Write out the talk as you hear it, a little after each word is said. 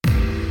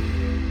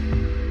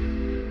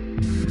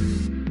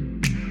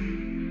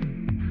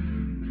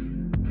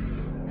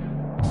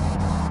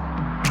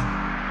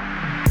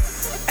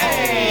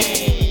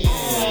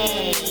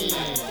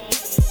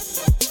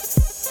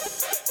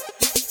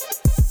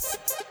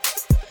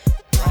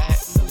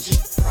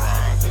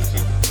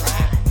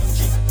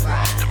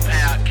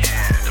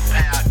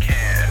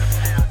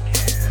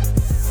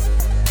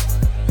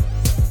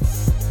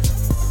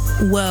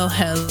Well,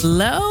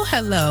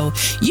 hello.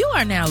 You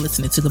are now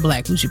listening to the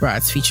Black Bougie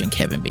Broads featuring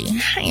Kevin B.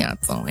 How y'all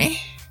doing?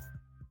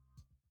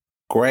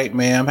 Great,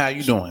 ma'am. How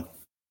you doing?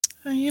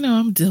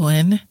 I'm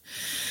doing.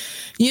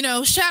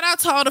 Shout out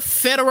to all the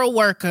federal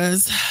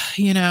workers.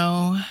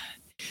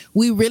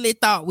 We really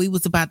thought we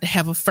was about to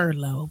have a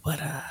furlough, but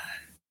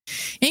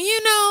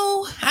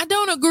I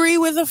don't agree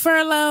with a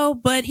furlough,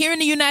 but here in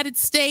the United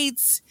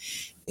States,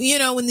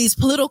 when these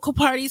political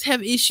parties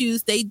have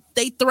issues, they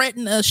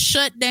threaten a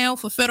shutdown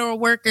for federal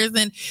workers.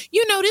 And,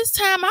 this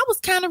time I was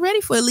kind of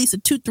ready for at least a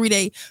 2-3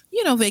 day,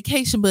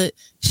 vacation. But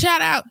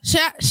shout out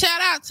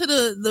to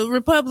the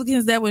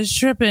Republicans that was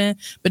tripping,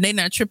 but they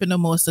not tripping no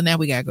more. So now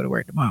we got to go to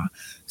work tomorrow.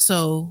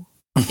 So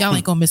y'all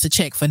ain't going to miss a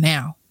check for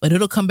now, but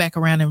it'll come back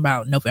around in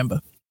about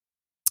November.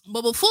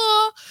 But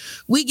before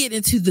we get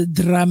into the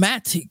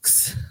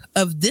dramatics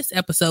of this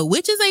episode,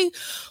 which is a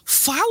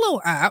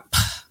follow-up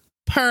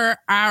per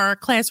our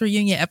class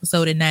reunion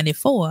episode in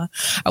 94,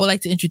 I would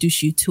like to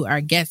introduce you to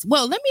our guest.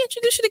 Well, let me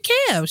introduce you to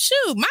Kev.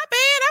 Shoot, my bad.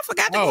 I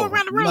forgot to go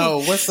around the room.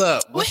 No, what's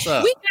up? We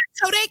got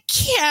Kodak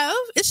Kev.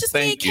 It's just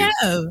me and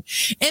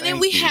Kev. And then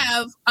we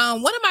have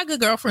one of my good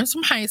girlfriends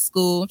from high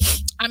school.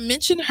 I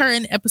mentioned her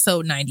in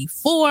episode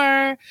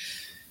 94.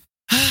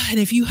 And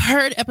if you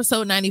heard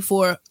episode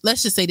 94,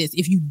 let's just say this.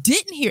 If you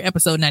didn't hear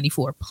episode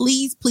 94,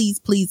 please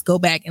go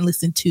back and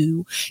listen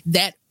to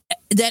that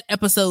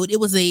episode. It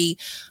was a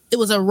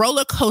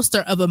roller coaster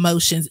of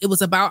emotions. It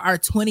was about our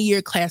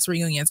 20-year class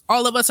reunions.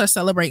 All of us are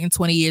celebrating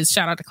 20 years.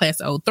 Shout out to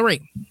class of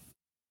 03.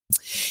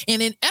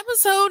 And in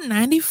episode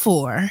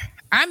 94,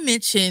 I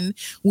mentioned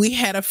we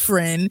had a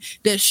friend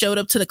that showed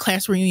up to the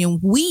class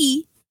reunion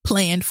we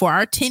planned for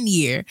our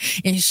 10-year.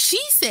 And she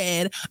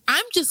said,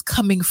 I'm just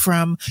coming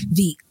from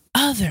the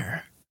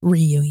other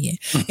reunion.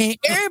 And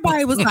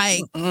everybody was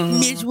like,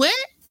 Mitch, what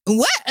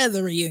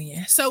other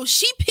reunion? So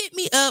she picked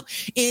me up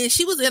and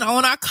she was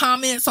on our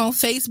comments on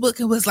Facebook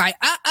and was like,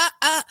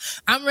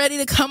 I'm ready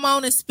to come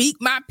on and speak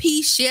my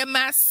piece, share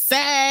my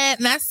side.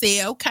 And I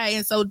said, okay.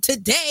 And so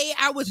today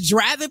I was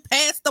driving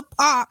past the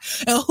park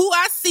and who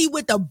I see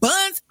with the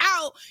buns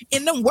out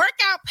in them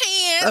workout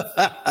pants.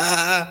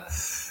 I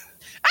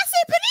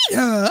said,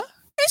 Benita.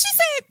 And she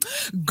said,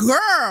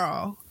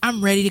 girl,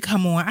 I'm ready to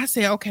come on. I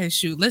said, okay,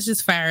 shoot, let's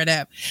just fire it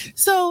up.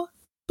 So,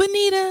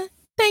 Benita,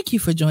 thank you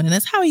for joining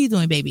us. How are you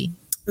doing, baby?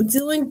 I'm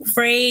doing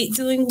great,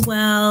 doing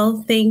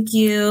well. Thank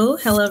you.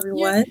 Hello,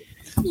 everyone.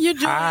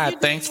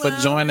 Thanks for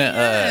joining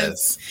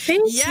us.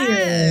 Thank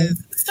you.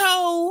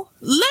 So,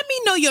 let me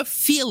know your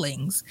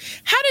feelings.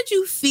 How did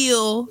you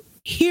feel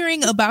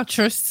hearing about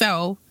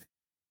yourself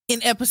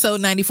in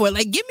episode 94?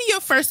 Like, give me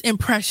your first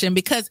impression,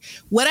 because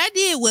what I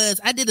did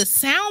was I did a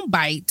sound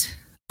bite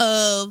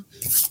of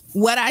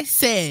what I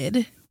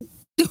said,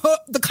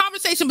 the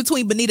conversation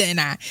between Benita and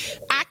I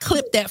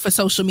clipped that for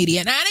social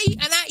media, and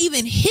I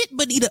even hit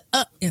Benita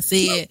up and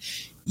said,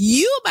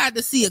 you about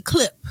to see a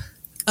clip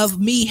of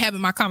me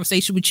having my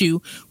conversation with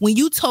you when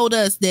you told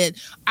us that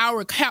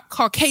our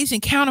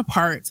Caucasian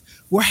counterparts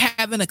were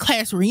having a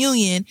class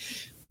reunion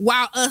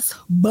while us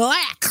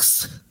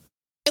blacks,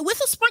 and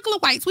with a sprinkle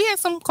of whites, we had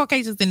some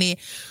Caucasians in there,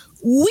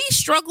 we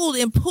struggled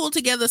and pulled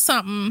together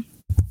something.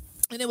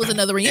 And it was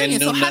another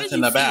reunion. And knew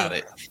nothing about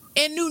it.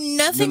 And knew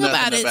nothing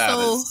about it.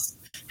 So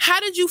how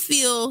did you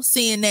feel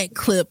seeing that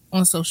clip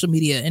on social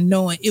media and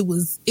knowing it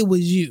was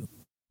you?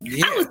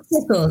 Yeah. I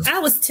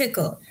was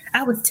tickled.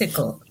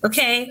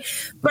 Okay.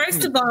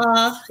 First of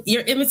all,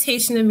 your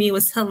imitation of me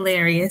was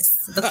hilarious.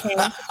 Okay.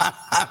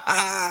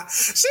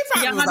 She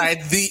probably was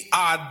like the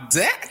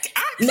deck.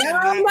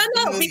 No,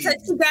 because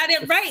she got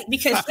it right.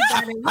 She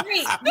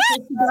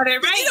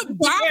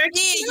bopped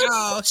in,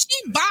 y'all. She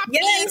bopped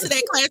into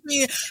that class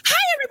meeting.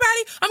 Hi,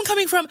 everybody. I'm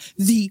coming from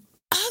the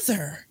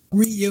other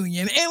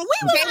reunion. And we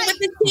were with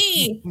the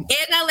team.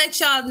 And I let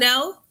y'all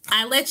know.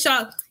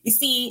 You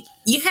see,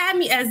 you had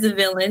me as the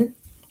villain.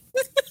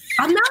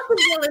 I'm not the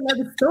villain of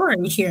the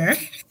story here.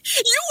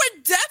 You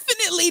were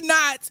definitely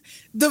not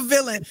the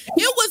villain.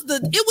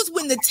 It was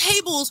when the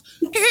tables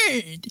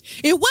turned.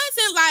 It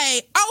wasn't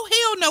like, oh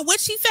hell no,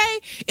 what'd she say?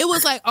 It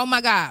was like, oh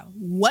my God,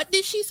 what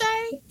did she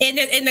say? And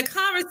in the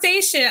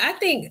conversation, I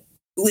think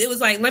it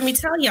was like, let me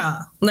tell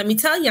y'all.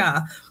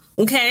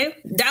 Okay,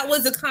 that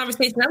was the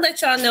conversation. I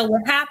let y'all know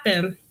what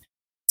happened.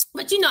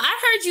 But I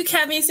heard you,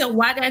 Kevin, said,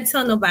 why did I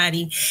tell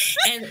nobody?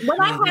 And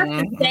what I have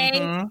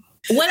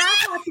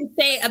to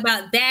say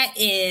about that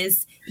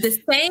is the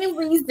same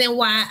reason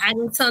why I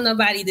didn't tell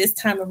nobody this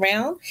time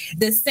around.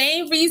 The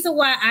same reason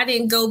why I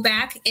didn't go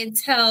back and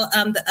tell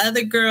the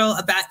other girl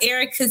about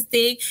Erica's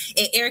thing.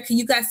 And Erica,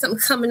 you got something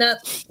coming up.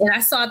 And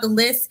I saw the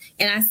list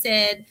and I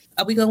said,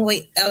 are we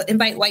going to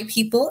invite white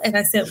people? And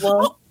I said,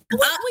 well,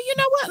 Well, you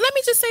know what? Let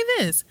me just say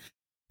this.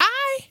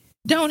 I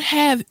don't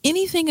have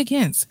anything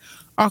against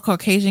our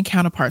Caucasian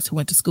counterparts who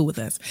went to school with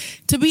us.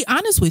 To be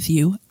honest with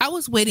you, I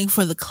was waiting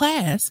for the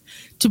class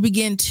to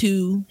begin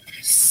to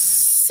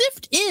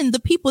sift in the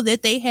people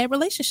that they had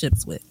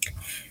relationships with.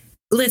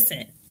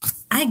 Listen,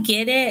 I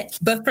get it.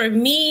 But for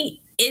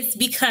me, it's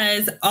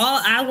because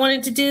all I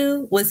wanted to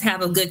do was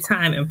have a good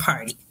time and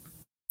party.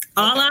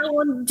 All I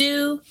wanted to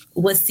do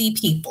was see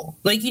people.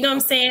 Like, you know what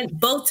I'm saying?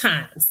 Both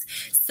times.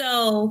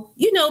 So,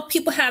 you know,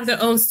 people have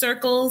their own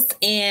circles,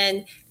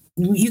 and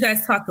you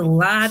guys talk a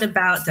lot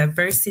about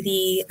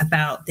diversity,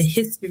 about the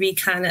history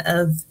kind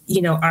of,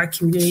 you know, our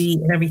community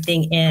and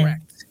everything. And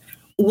correct.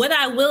 What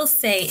I will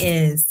say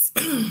is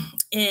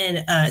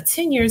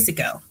 10 years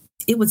ago,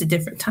 it was a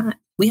different time.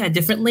 We had a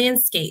different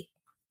landscape.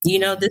 You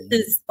know, this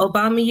is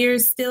Obama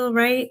years still,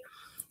 right?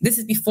 This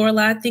is before a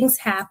lot of things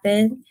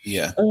happened.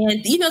 Yeah.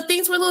 And, you know,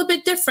 things were a little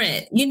bit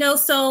different, you know,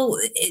 so,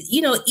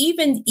 you know,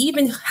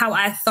 even how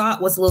I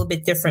thought was a little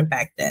bit different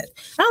back then.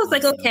 I was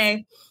like,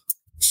 okay,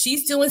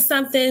 she's doing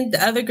something.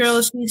 The other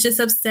girl, she's just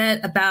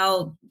upset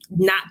about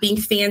not being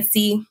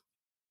fancy.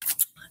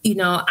 You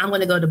know, I'm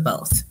going to go to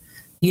both.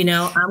 You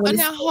know, but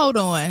now hold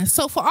on.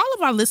 So for all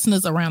of our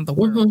listeners around the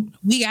world,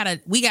 we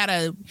gotta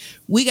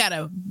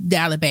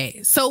dial it back.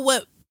 So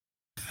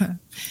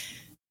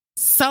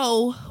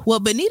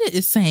what Benita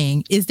is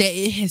saying is that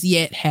it has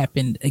yet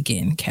happened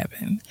again,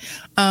 Kevin.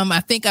 I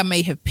think I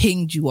may have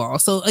pinged you all.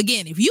 So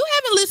again, if you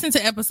haven't listened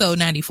to episode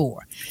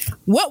 94,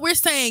 what we're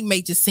saying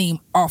may just seem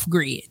off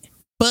grid.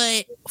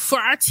 But for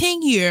our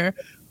 10 year,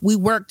 we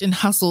worked and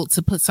hustled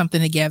to put something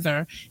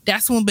together.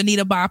 That's when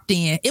Benita bopped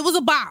in. It was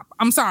a bop.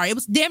 I'm sorry. It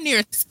was damn near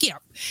a skip.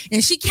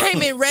 And she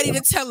came in ready to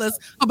tell us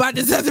about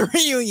this other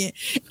reunion.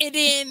 And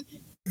then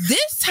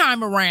this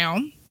time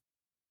around,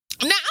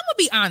 now I'm going to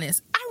be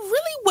honest. I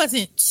really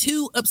wasn't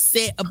too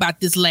upset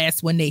about this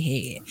last one they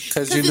had.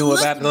 Because you knew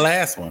about the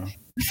last one.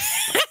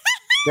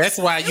 That's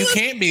why you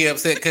can't be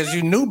upset, because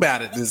you knew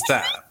about it this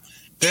time.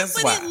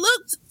 That's why. But it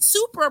looked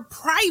super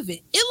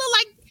private. It looked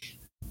like,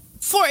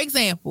 for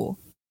example,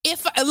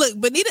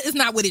 look, Benita is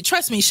not with it.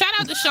 Trust me. Shout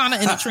out to Shauna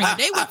and Latrina.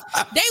 They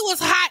was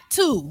hot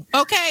too.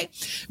 Okay.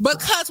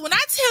 Because when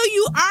I tell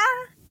you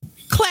our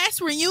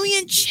class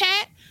reunion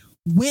chat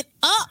went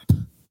up,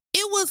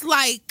 it was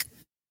like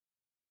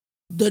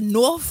the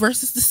North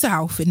versus the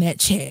South in that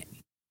chat.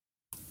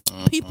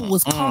 People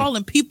was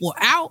calling people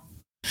out.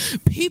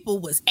 People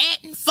was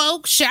atting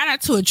folks. Shout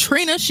out to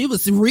Latrina. She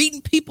was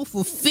reading people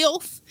for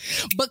filth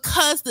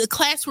because the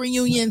class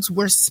reunions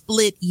were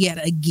split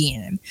yet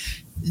again.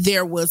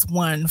 There was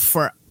one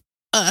for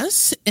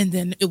us, and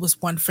then it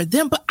was one for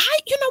them. But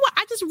you know what?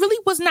 I just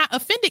really was not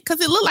offended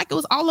because it looked like it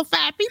was all of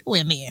 5 people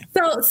in there.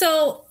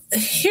 So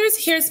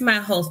here's my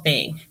whole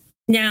thing.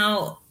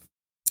 Now,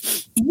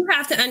 you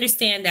have to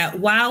understand that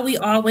while we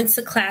all went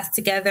to class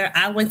together,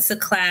 I went to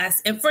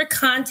class. And for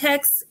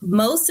context,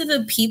 most of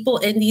the people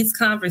in these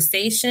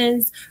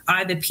conversations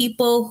are the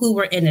people who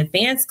were in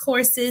advanced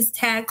courses,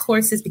 tag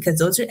courses, because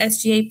those are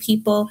SGA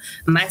people,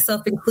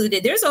 myself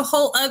included. There's a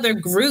whole other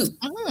group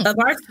of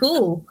our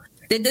school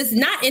that is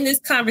not in this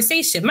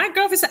conversation. My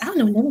girlfriend said, I don't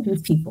know none of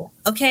these people.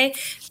 Okay.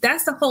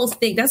 That's the whole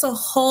thing. That's a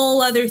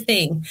whole other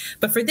thing.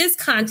 But for this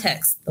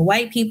context, the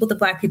white people, the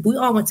black people, we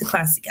all went to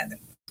class together.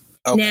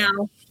 Okay.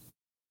 Now,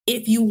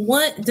 if you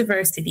want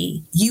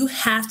diversity, you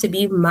have to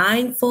be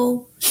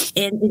mindful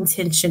and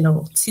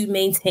intentional to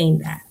maintain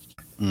that.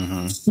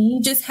 You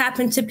just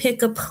happen to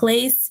pick a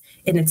place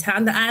in the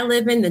town that I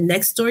live in, the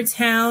next door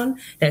town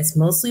that's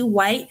mostly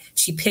white.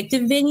 She picked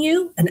a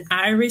venue, an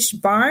Irish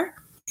bar.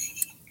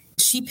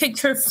 She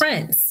picked her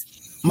friends.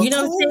 McCool's? You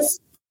know what I'm saying?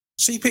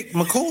 She picked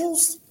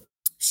McCool's?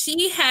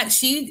 She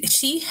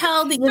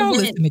held the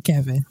event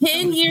Kevin.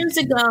 10 years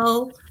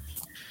ago.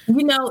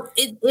 You know,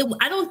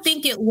 I don't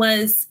think it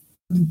was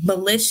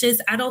malicious.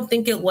 I don't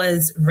think it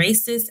was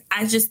racist.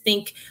 I just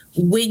think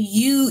when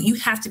you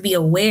have to be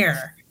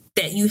aware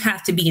that you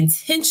have to be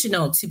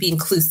intentional to be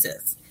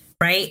inclusive,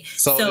 right?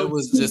 So it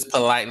was just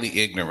politely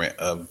ignorant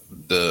of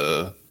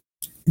the,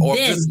 or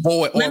then, just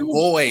void, or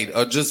void,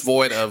 or just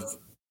void of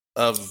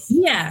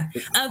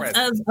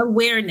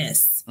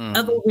awareness.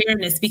 Of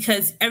awareness,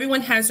 because everyone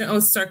has their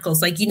own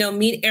circles. Like, you know,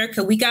 me and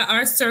Erica, we got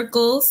our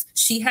circles.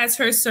 She has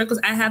her circles.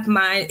 I have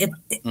mine.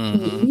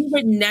 We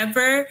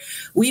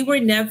were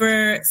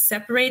never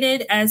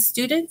separated as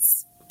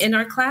students in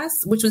our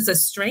class, which was a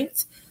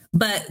strength.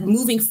 But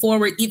moving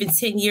forward, even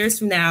 10 years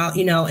from now,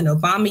 you know, in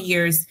Obama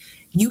years,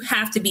 you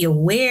have to be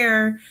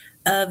aware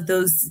of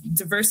those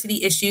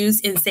diversity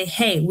issues and say,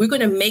 hey, we're going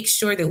to make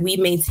sure that we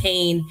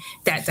maintain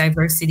that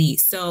diversity.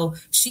 So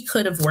she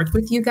could have worked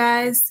with you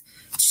guys.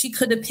 She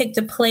could have picked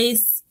a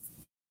place,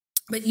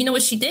 but you know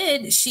what she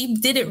did? She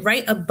did it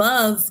right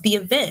above the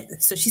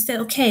event. So she said,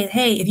 okay,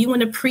 hey, if you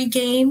want to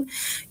pregame,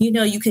 you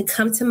know, you can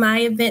come to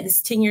my event. This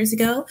is 10 years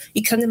ago.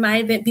 You come to my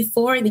event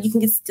before, and then you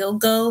can still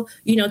go,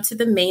 you know, to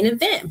the main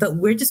event, but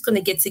we're just going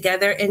to get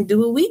together and do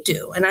what we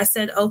do. And I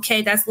said,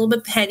 okay, that's a little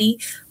bit petty,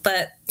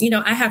 but you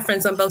know, I have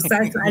friends on both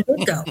sides. So I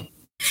did go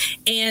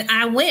and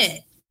I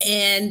went.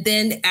 And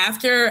then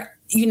after,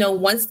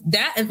 once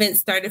that event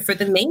started for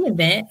the main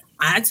event,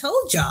 I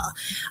told y'all.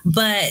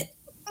 But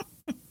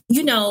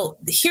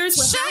here's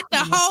what shut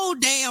happened. The whole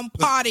damn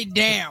party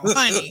down,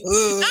 honey.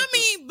 I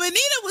mean,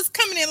 Benita was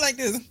coming in like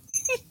this.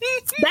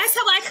 That's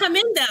how I come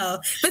in, though.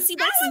 But see,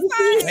 that's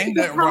ain't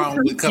nothing wrong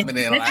with coming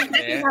in like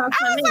that.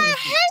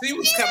 She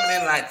was coming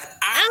in like,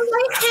 I'm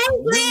like, hey,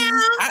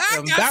 I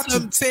am about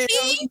to tell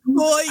you,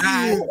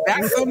 I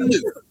got some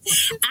news.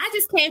 I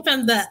just came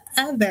from the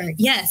other.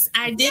 Yes,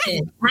 I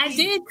did. I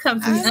did come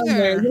from the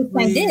other. Yes,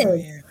 I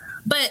did.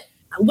 But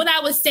what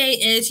I would say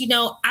is,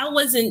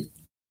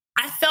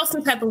 I felt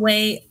some type of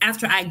way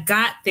after I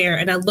got there,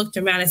 and I looked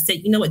around and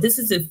said, you know what, this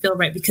doesn't feel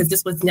right because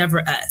this was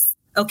never us.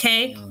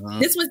 Okay,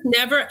 This was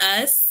never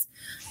us.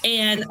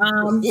 And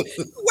why'd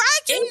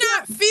you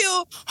not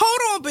feel?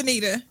 Hold on,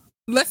 Benita.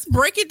 Let's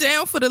break it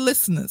down for the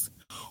listeners.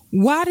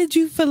 Why did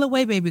you feel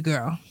away, baby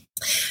girl?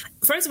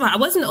 First of all, I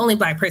wasn't the only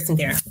Black person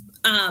there.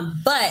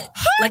 But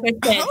like I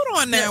said, hold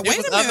on now.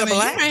 Wait a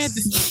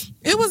minute.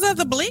 It was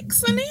other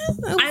Blinks in there?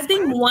 I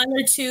think one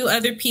or two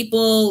other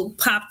people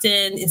popped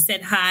in and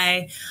said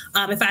hi,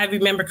 if I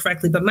remember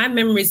correctly. But my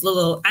memory is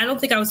I don't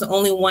think I was the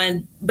only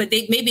one, but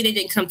maybe they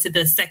didn't come to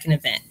the second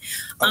event.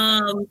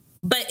 Okay.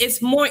 But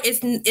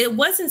it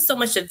wasn't so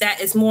much of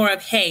that. It's more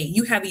of, hey,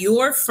 you have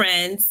your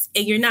friends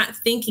and you're not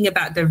thinking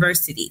about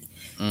diversity.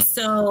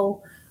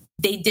 So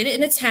they did it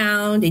in a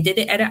town. They did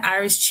it at an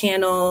Irish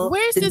channel.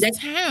 Where's this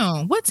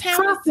town? What town?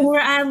 Crofton, where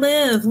I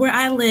live.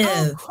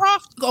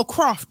 Oh,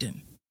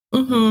 Crofton.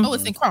 Mm-hmm. Oh,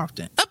 it's in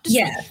Crofton. Up the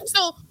street.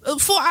 So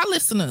for our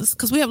listeners,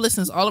 because we have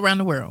listeners all around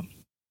the world,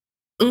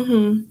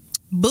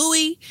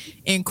 Bowie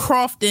and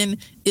Crofton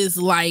is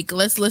like,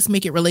 let's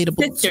make it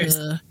relatable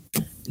to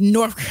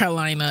North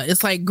Carolina.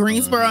 It's like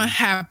Greensboro and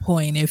High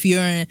Point. If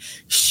you're in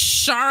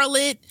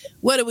Charlotte,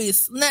 what are we?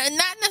 Not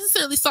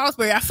necessarily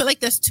Salisbury. I feel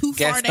like that's too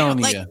far down.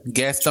 Like,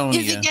 Gastonia.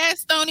 Is it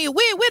Gastonia?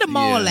 Where the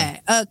mall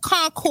at?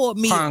 Concord.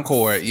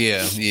 Concord.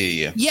 Yeah.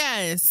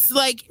 Yes,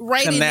 like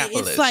right in it.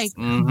 It's like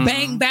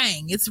bang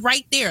bang. It's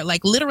right there.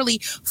 Like literally,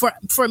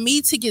 for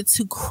me to get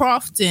to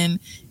Crofton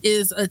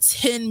is a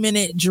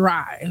 10-minute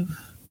drive,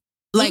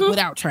 like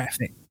without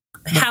traffic.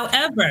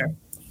 However,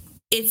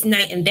 it's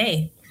night and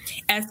day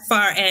as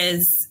far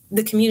as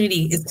the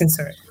community is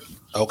concerned.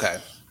 Okay.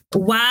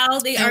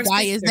 While they are,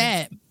 why is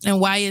that? And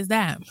why is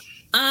that?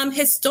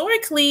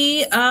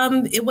 Historically,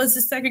 it was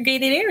a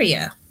segregated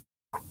area.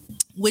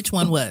 Which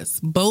one was?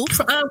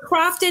 Both?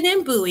 Crofton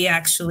and Bowie,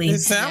 actually. It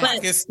sounds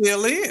like it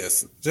still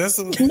is.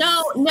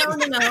 No.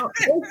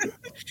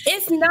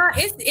 It's not.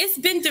 It's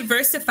been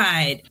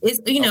diversified. It's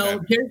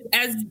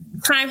as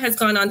time has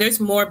gone on, there's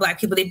more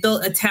Black people. They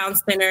built a town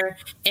center,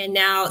 and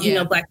now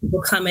Black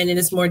people come in, and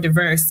it's more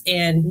diverse.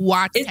 And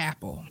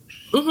Watchapel.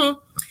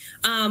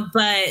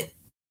 But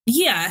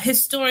yeah,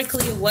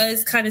 historically it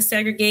was kind of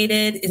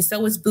segregated, and so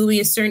was Bowie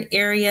in certain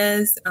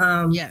areas.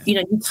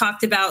 You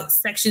talked about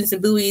sections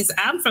in Bowie's.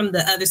 I'm from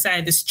the other side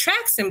of this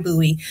tracks in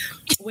Bowie,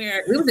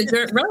 where it was a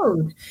dirt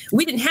road.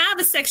 We didn't have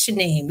a section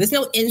name. There's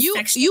no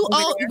section.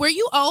 Were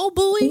you old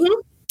Bowie? Mm-hmm.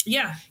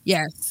 Yeah.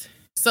 Yes.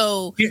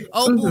 So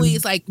old Bowie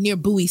is like near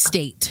Bowie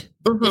State.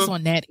 It's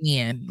on that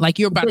end. Like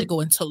you're about to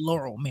go into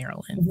Laurel,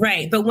 Maryland.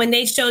 Right. But when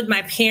they showed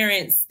my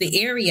parents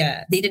the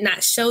area, they did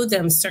not show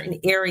them certain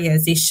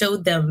areas. They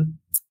showed them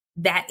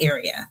that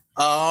area.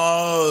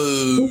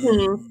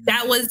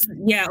 That was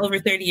over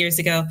 30 years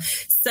ago.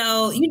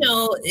 So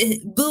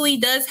Bowie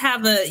does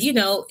have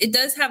it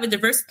does have a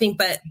diversity thing,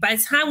 but by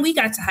the time we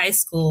got to high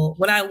school,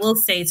 what I will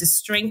say is the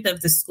strength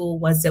of the school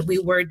was that we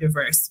were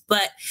diverse.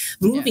 But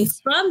moving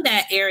from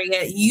that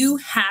area, you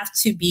have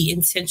to be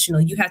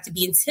intentional. You have to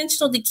be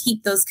intentional to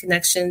keep those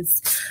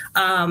connections.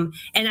 And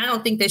I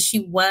don't think that she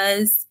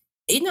was.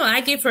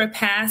 I gave her a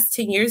pass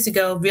 10 years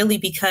ago, really,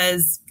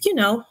 because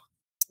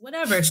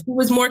whatever. She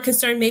was more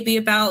concerned maybe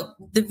about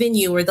the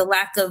venue or the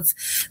lack of,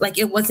 like,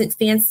 it wasn't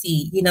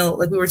fancy,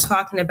 like we were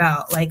talking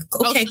about. Like,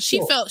 okay,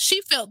 so she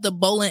felt the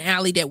bowling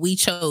alley that we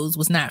chose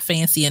was not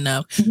fancy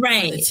enough.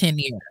 Right. For the 10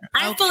 year.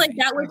 I feel like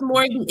that was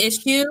more the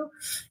issue.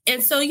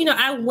 And so,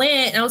 I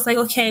went and I was like,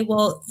 okay,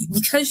 well,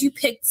 because you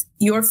picked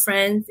your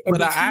friends. And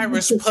but an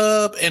Irish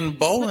pub and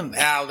bowling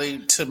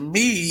alley, to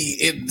me,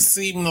 it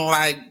seemed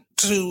like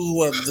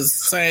two of the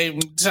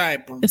same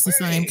type of. It's the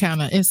same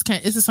kind of. It's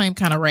the same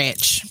kind of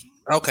ratch.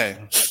 Okay.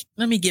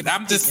 Let me get.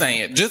 I'm just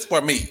saying, just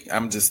for me,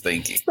 I'm just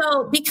thinking.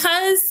 So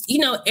because,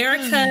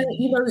 Erica,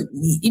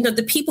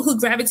 the people who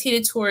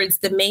gravitated towards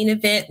the main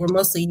event were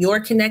mostly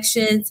your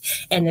connections,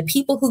 and the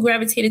people who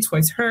gravitated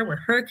towards her were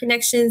her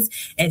connections.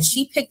 And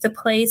she picked a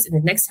place in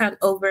the next town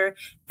over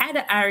at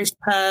an Irish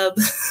pub.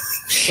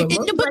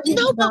 But you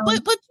know what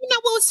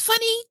was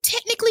funny?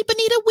 Technically,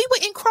 Benita, we were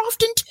in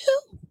Crofton too.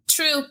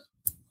 True.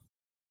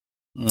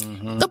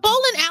 Mm-hmm. The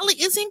bowling alley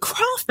is in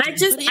Crofton. I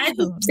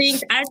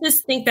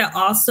just think that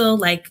also,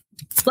 like,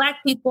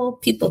 Black people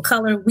of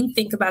color, we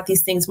think about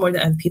these things more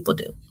than other people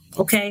do.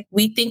 Okay,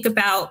 we think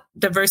about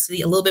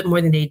diversity a little bit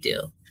more than they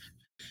do.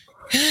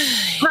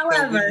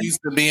 However, we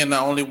used to being the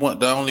only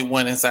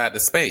one inside the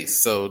space.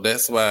 So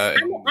that's why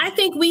I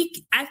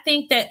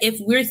think that if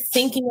we're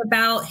thinking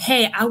about,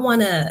 hey, I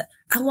want to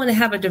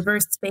have a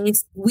diverse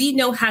space, we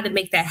know how to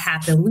make that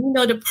happen. We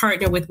know to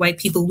partner with white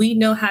people. We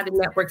know how to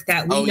network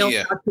that. We know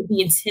how to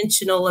be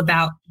intentional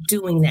about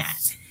doing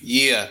that.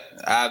 Yeah.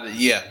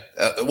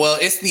 Well,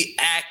 it's the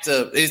act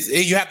of,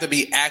 you have to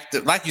be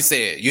active. Like you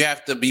said, you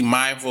have to be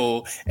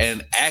mindful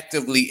and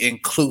actively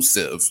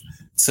inclusive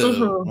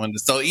to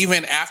so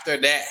even after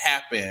that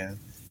happened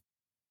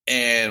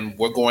and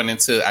we're going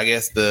into, I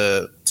guess,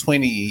 the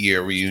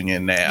 20-year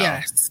reunion now.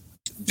 Yes.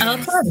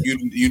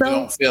 You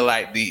don't feel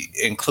like the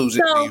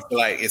inclusion, do you feel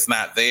like it's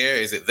not there?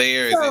 Is it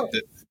there?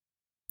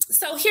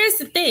 So here's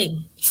the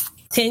thing.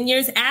 10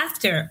 years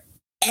after,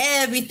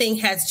 everything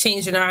has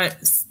changed in our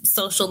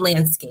social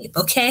landscape,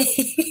 okay?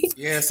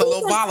 Yeah, it's a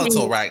little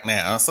volatile right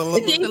now. It's a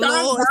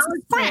little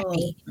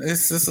scrappy.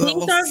 It's just a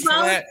little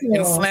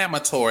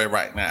inflammatory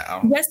right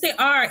now. Yes, they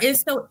are. And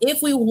so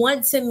if we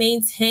want to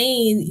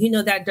maintain,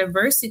 that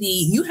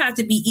diversity, you have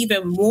to be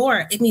even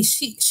more. I mean,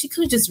 she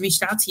could have just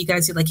reached out to you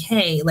guys. You're like,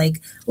 hey,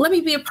 let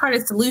me be a part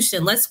of the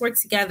solution. Let's work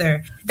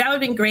together. That would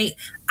have been great.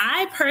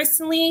 I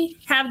personally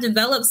have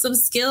developed some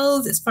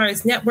skills as far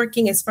as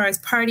networking, as far as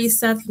party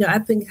stuff.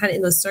 I've been kind of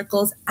in those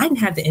circles. I didn't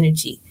have the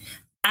energy.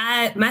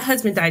 My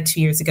husband died 2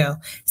 years ago.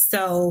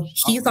 So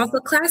he's also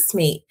a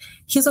classmate.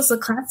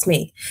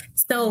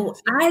 So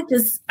I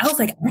was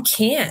like,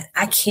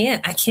 I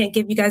can't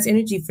give you guys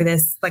energy for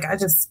this. Like, I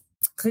just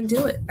couldn't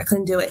do it.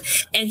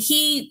 And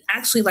he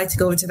actually liked to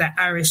go over to that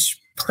Irish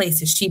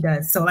place as she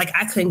does. So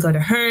I couldn't go to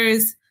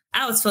hers.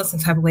 I was feeling some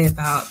type of way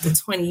about the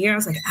 20 years. I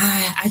was like,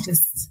 I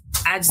just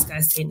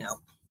gotta say no.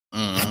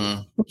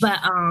 Mm-hmm.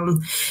 But,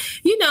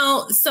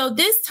 so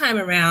this time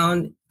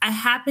around, I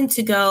happened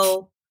to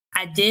go,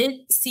 I did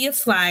see a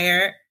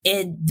flyer,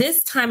 and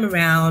this time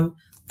around,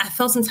 I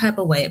felt some type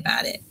of way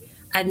about it.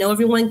 I know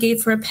everyone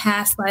gave her a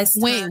pass last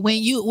time.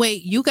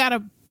 You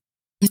gotta,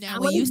 now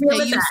when you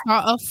say you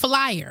saw a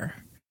flyer.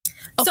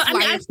 I saw a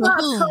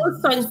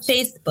post on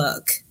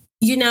Facebook.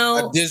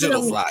 A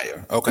digital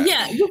flyer. Okay.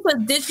 Yeah, just a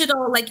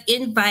digital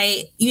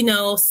invite,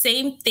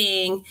 same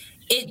thing.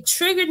 It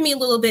triggered me a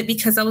little bit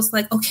because I was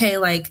like, okay,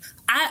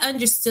 I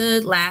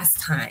understood last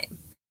time.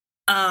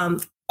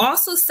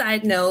 Also,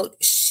 side note,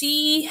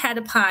 she had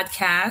a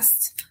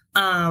podcast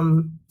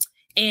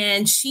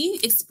and she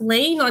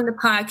explained on the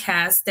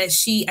podcast that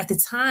she, at the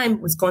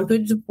time, was going through a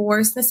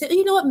divorce. And I said,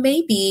 you know what,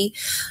 maybe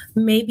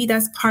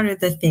that's part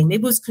of the thing.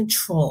 Maybe it was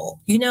control,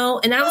 And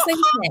I was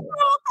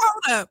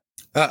hold up.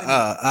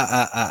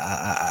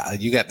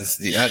 You got this.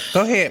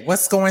 Go ahead.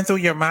 What's going through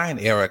your mind,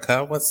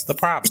 Erica? What's the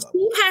problem?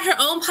 She had her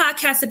own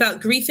podcast about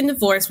grief and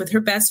divorce with her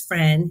best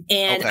friend.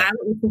 And I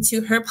listened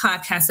to her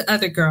podcast, The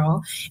Other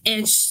Girl.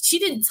 And she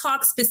didn't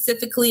talk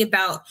specifically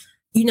about,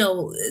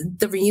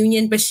 the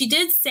reunion, but she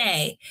did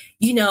say,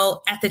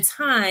 at the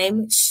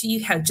time she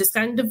had just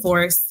gotten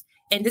divorced.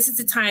 And this is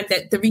the time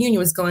that the reunion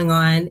was going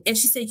on. And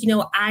she said,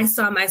 I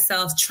saw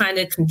myself trying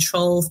to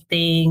control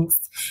things.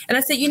 And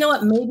I said, you know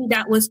what? Maybe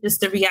that was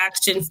just a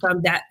reaction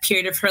from that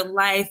period of her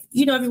life.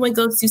 Everyone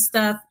goes through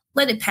stuff.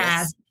 Let it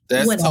pass.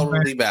 That's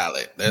totally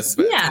valid. That's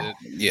valid.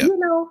 Yeah.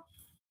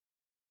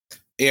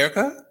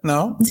 Erica?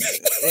 No.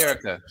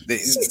 Erica,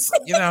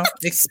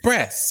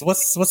 express.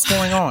 What's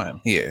going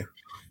on here?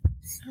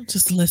 I'm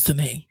just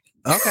listening.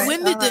 Okay.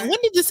 When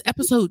did this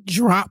episode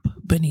drop,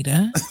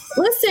 Benita?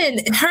 Listen,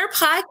 her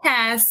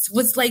podcast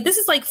was this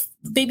is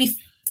maybe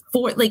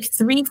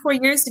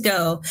 3-4 years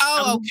ago.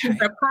 Oh, okay.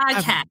 Her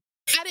podcast.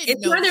 I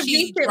didn't know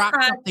she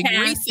dropped something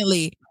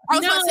recently. I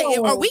was going to say,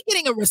 are we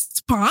getting a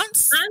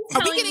response?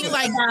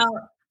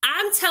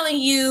 I'm telling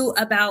you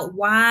about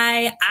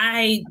why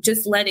I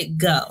just let it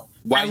go.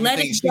 Why you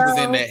think she was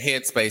in that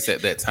headspace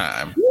at that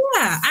time?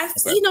 Yeah,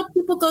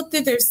 people go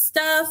through their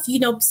stuff.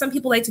 Some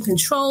people like to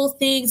control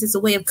things. It's a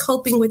way of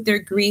coping with their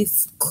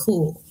grief.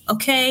 Cool.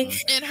 Okay.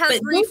 And her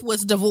grief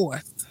was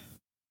divorce.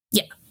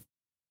 Yeah.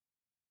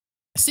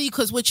 See,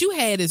 because what you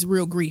had is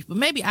real grief, but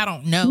maybe I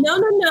don't know. No.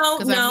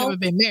 Because I've never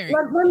been married.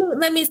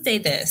 Let me say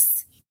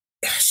this.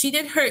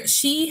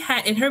 She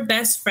had, and her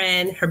best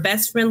friend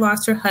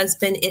lost her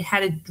husband. It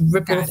had a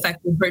ripple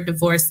effect in her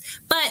divorce.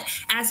 But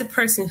as a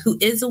person who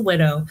is a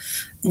widow,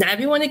 not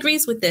everyone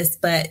agrees with this,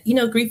 but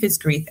grief is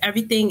grief.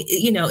 Everything,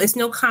 it's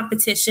no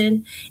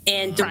competition.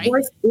 And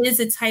divorce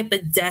is a type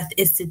of death.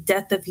 It's the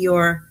death of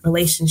your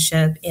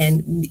relationship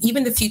and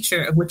even the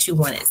future of what you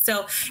wanted.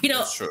 So,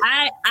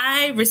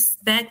 I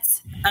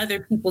respect other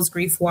people's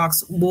grief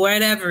walks,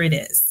 whatever it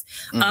is.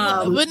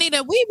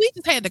 Benita, we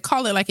just had to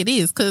call it like it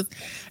is, because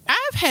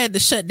I've had to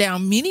shut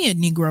down many a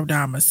Negro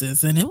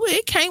Damases, and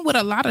it came with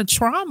a lot of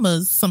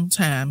traumas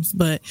sometimes,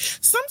 but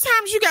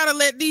sometimes you gotta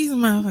let these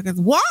motherfuckers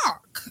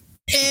walk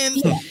and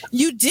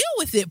you deal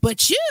with it. But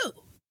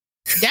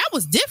that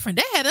was different.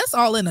 That had us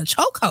all in a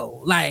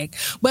chokehold.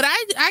 But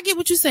I get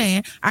what you're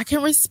saying. I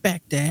can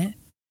respect that.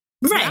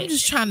 Right. I'm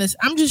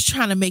just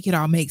trying to make it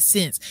all make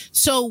sense.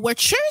 So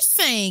what you're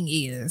saying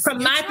is,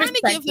 from my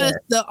perspective,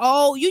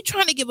 you're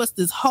trying to give us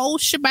this whole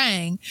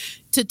shebang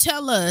to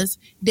tell us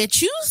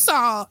that you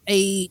saw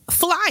a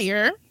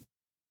flyer.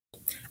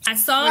 I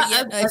saw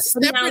a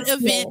separate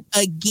event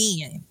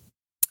again.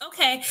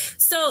 Okay.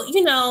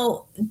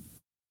 So,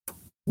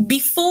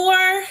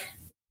 before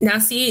now,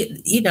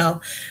 see,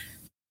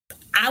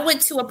 I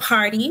went to a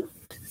party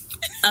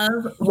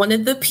of one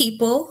of the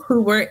people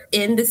who were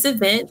in this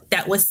event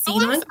that was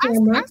seen on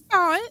camera. I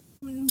saw it.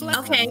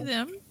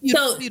 Okay.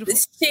 So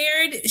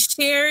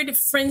shared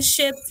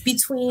friendships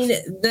between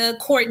the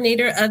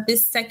coordinator of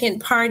this second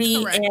party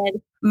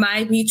and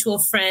my mutual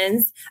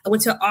friends. I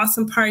went to an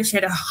awesome party. She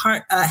had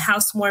a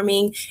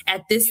housewarming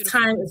at this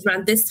time. It was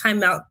around this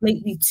time, out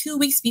maybe 2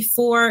 weeks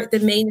before the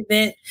main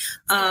event.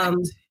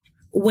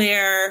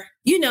 Where,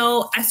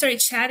 I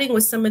started chatting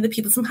with some of the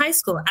people from high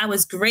school. I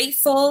was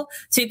grateful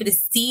to be able to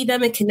see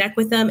them and connect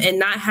with them and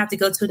not have to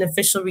go to an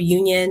official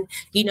reunion,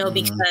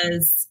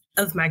 because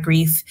of my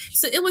grief.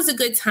 So it was a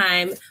good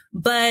time.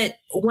 But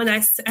when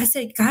I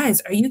said, guys,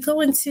 are you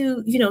going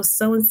to,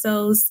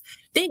 so-and-so's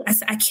thing? I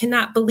said, I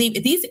cannot believe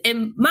it. These,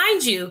 and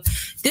mind you,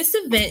 this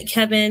event,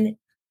 Kevin,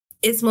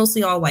 is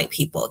mostly all white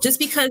people, just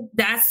because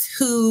that's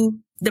who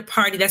the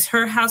party, that's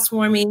her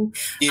housewarming.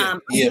 There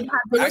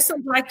were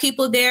some Black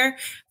people there,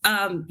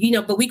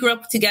 but we grew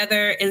up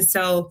together. And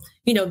so,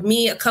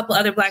 me, a couple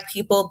other Black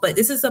people, but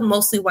this is a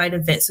mostly white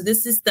event. So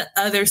this is the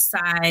other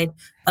side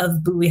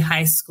of Bowie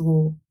High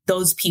School.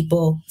 Those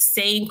people,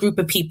 same group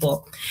of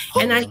people.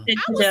 And I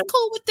was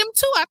cool with them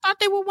too. I thought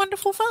they were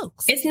wonderful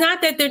folks. It's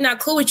not that they're not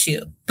cool with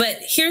you, but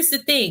here's the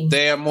thing.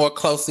 They are more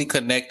closely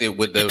connected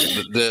with the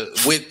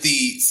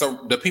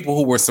people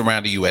who were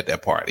surrounding you at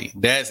that party.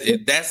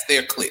 That's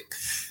their clique.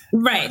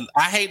 Right.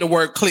 I hate the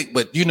word clique,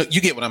 but you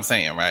get what I'm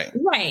saying, right?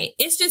 Right.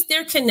 It's just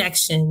their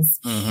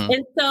connections. Mm-hmm.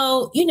 And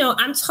so,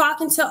 I'm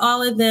talking to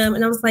all of them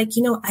and I was like,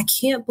 I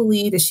can't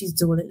believe that she's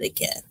doing it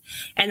again.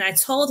 And I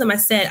told them, I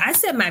said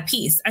my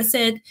piece. I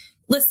said,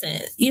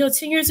 listen,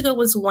 10 years ago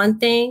was one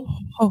thing.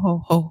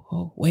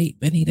 Wait,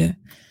 Benita,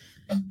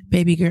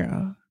 baby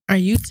girl, are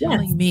you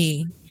telling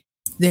me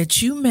that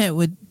you met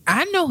with,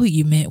 I know who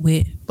you met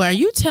with, but are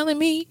you telling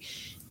me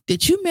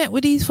that you met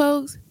with these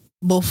folks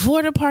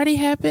before the party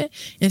happened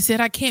and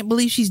said, I can't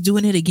believe she's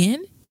doing it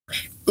again?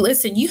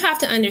 Listen, you have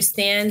to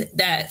understand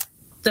that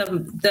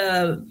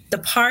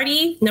the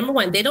party, number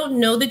one, they don't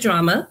know the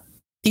drama.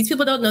 These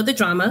people don't know the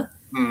drama.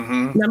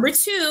 Mm-hmm.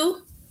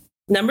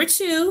 Number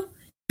two,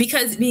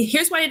 because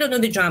here's why they don't know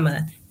the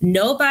drama.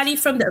 Nobody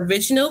from the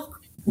original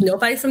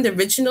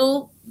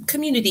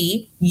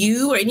community,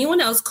 you or anyone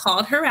else,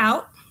 called her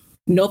out.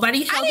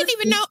 Nobody. I didn't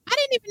even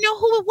know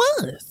who it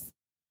was.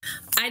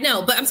 I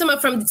know, but I'm talking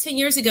about from 10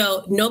 years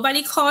ago.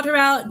 Nobody called her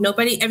out.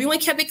 Everyone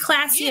kept it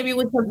classy. Yeah,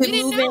 everyone kept it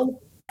moving.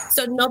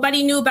 So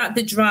nobody knew about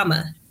the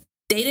drama.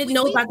 They didn't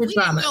know about the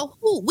drama.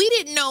 We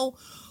didn't know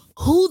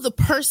who the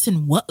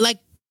person was. Like,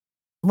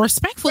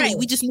 respectfully,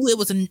 we just knew it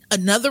was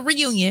another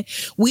reunion.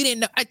 We didn't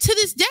know. To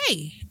this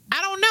day,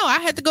 I don't know. I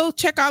had to go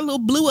check our little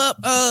blew up.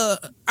 I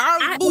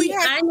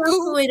know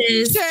who it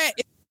is.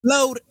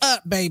 Load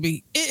up,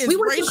 baby. It is we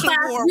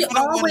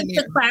all went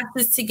to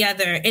classes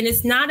together, and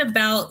it's not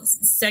about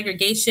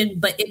segregation,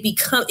 but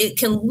it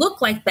can look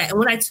like that. And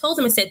what I told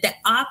them, I said the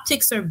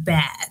optics are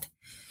bad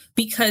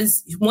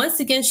because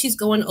once again she's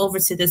going over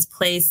to this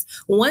place.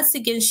 Once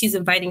again, she's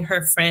inviting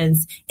her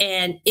friends,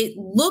 and it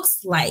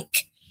looks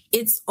like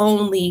it's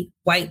only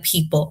white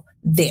people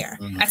there.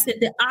 Mm-hmm. I said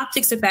the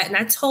optics are bad, and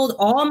I told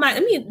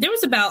there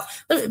was about.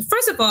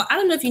 First of all, I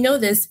don't know if you know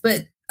this,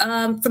 but.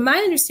 From my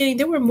understanding,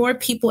 there were more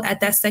people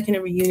at that second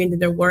reunion than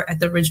there were at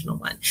the original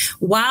one.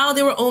 While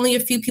there were only a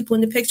few people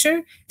in the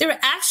picture, there were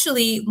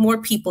actually more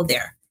people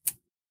there.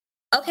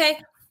 Okay.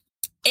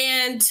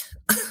 And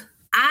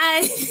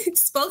I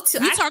spoke to...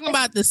 You're talking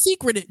about the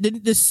secret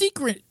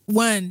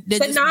one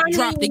that just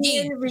dropped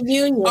again.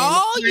 Reunion.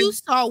 All you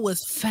saw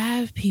was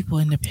 5 people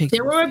in the picture.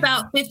 There were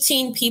about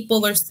 15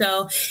 people or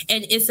so.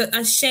 And it's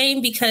a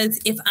shame because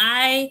if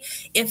I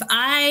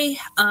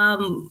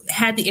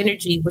had the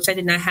energy, which I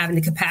did not have, and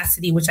the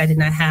capacity, which I did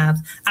not have,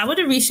 I would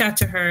have reached out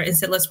to her and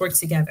said, let's work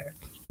together.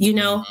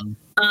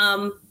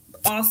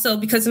 Also,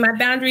 because of my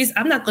boundaries,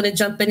 I'm not going to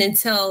jump in and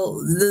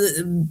tell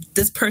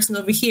this person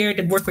over here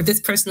to work with this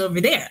person over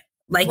there.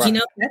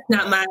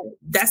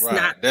 That's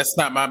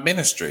not my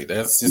ministry.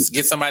 That's just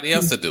get somebody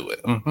else to do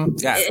it. Mm-hmm.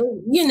 Got it.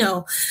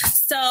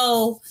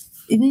 So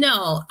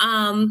no,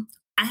 I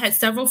had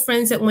several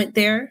friends that went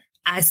there.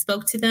 I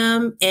spoke to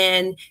them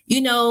and,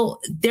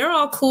 they're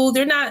all cool.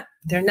 They're not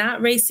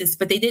racist,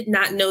 but they did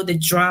not know the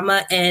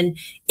drama. And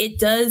it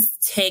does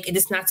take, and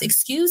it's not to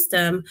excuse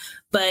them,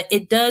 but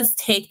it does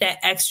take that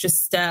extra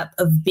step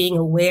of being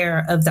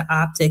aware of the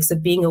optics,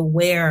 of being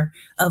aware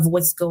of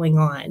what's going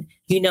on.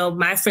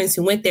 My friends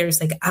who went there, it's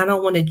like, I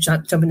don't want to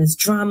jump in this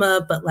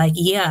drama, but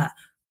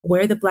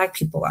where the Black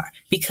people are,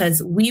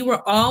 because we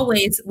were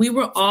always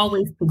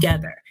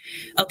together.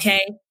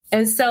 Okay.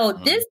 And so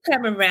this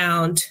time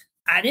around,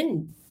 I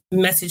didn't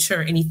message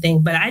her or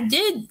anything, but I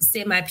did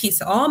say my piece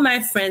to all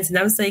my friends. And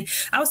I would say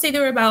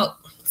there were about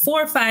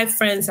 4 or 5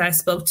 friends that I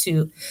spoke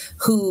to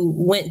who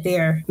went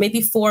there,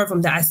 maybe 4 of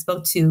them that I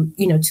spoke to,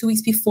 2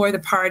 weeks before the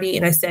party.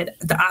 And I said,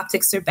 the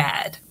optics are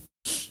bad.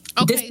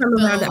 Okay, this time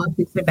around, the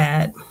optics are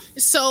bad.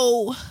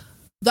 So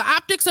the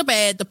optics are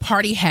bad. The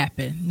party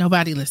happened.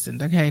 Nobody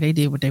listened. Okay. They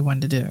did what they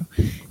wanted to do.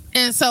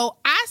 And so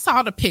I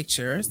saw the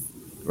pictures,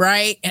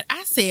 right? And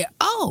I said,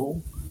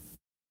 oh,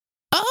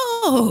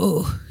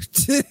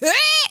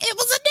 it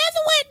was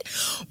another one.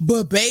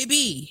 But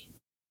baby,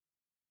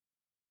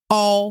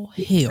 all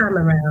hell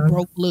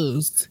broke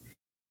loose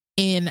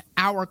in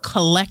our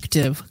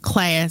collective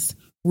class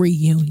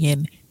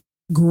reunion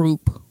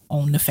group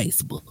on the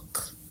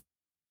Facebook.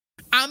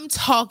 I'm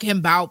talking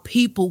about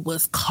people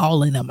was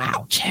calling them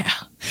out,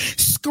 child.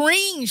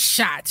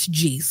 Screenshots,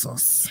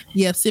 Jesus.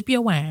 Yeah, sip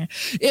your wine.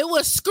 It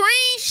was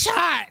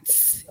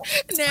screenshots.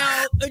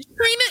 Now,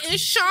 Trina and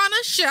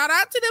Shauna, shout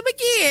out to them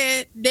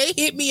again. They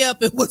hit me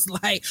up. It was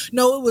like,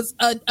 no, it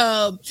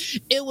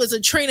was a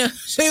Trina.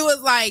 She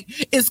was like,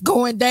 it's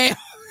going down.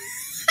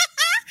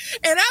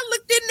 And I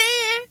looked in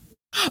there.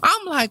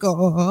 I'm like,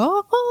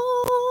 oh.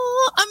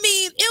 I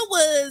mean, it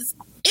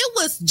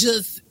was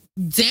just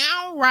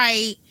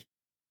downright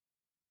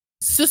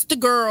sister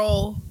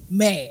girl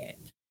mad.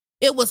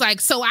 It was like,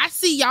 so I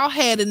see y'all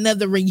had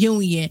another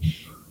reunion.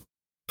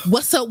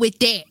 What's up with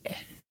that?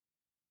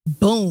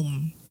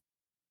 Boom.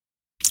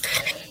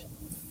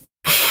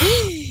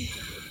 I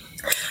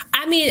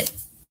mean,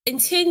 in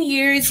 10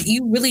 years,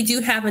 you really do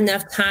have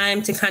enough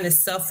time to kind of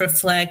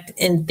self-reflect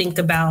and think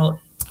about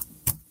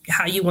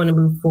how you want to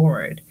move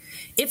forward.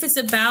 If it's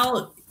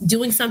about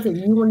doing something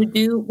you want to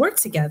do, work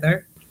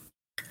together.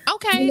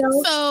 Okay,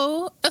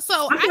 so I'm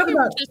talking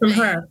about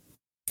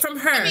from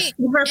her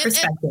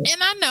perspective.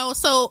 And I know.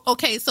 So,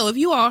 okay. So if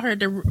you all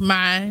heard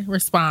my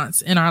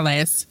response in our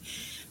last,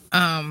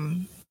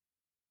 in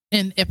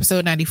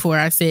episode 94,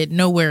 I said,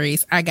 no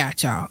worries. I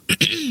got y'all.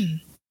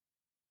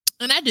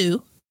 And I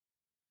do.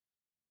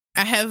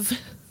 I have,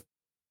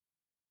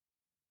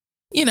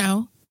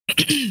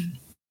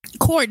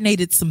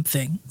 coordinated some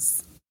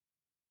things.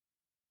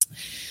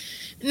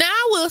 Now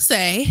I will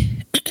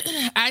say,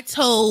 I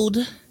told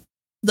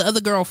the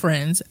other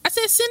girlfriends, I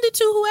said, send it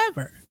to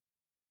whoever.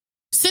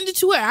 Send it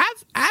to her.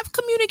 I've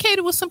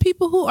communicated with some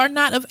people who are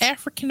not of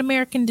African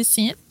American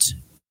descent,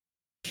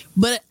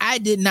 but I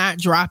did not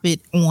drop it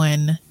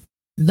on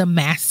the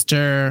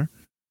master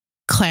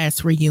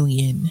class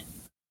reunion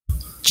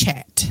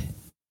chat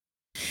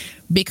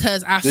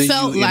because I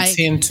felt like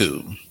intend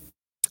to.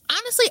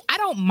 Honestly, I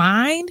don't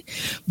mind,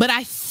 but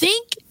I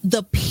think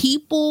the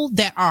people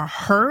that are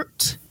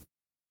hurt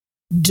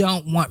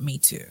don't want me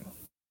to.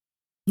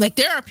 Like,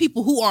 there are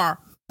people who are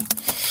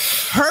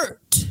hurt.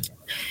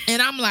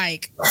 And I'm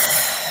like,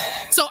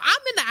 so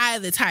I'm in the eye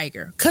of the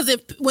tiger. Because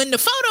when the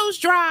photos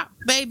drop,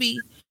 baby,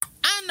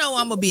 I know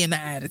I'm going to be in the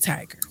eye of the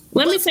tiger.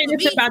 Let me say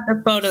this about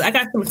the photos. I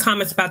got some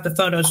comments about the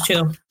photos,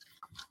 too.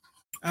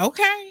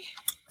 Okay.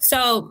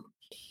 So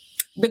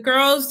the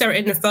girls that are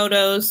in the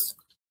photos,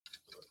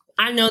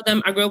 I know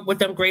them. I grew up with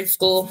them, grade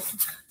school.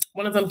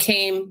 One of them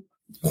came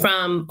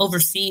from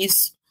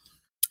overseas.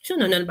 She don't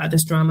know nothing about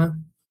this drama.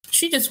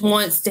 She just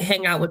wants to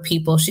hang out with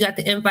people. She got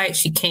the invite.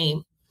 She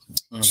came.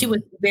 Mm-hmm. She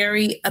was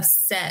very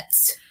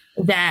upset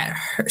that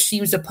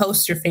she was a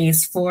poster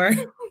face for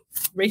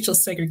racial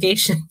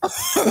segregation.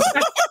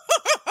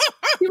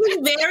 She was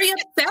very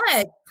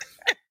upset.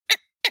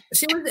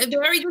 She was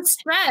very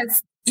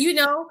distressed, And you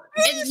have to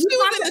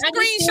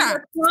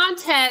understand the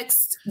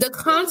context. The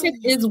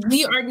context is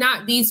we are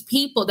not these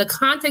people. The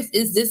context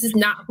is this is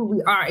not who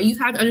we are. And you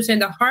have to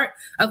understand the heart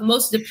of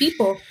most of the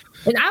people.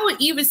 And I would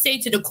even say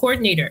to the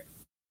coordinator,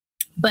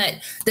 but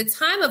the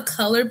time of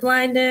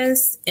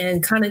colorblindness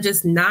and kind of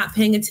just not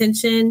paying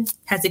attention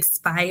has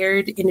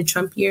expired in the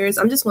Trump years.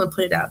 I'm just going to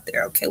put it out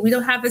there. Okay. We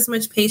don't have as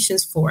much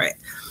patience for it.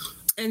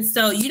 And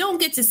so you don't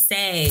get to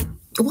say,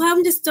 well,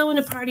 I'm just throwing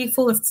a party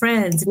full of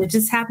friends and it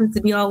just happens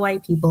to be all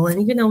white people.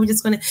 And, we're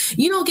just going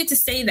to, you don't get to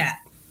say that.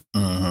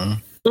 Mm-hmm.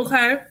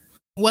 Okay.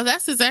 Well,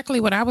 that's exactly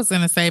what I was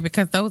going to say,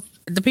 because the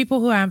people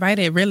who I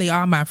invited really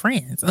are my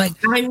friends. Like,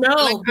 I know,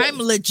 like, I'm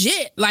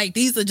legit. Like,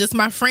 these are just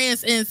my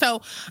friends. And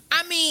so,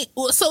 I mean,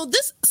 so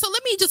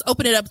let me just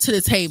open it up to the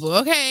table.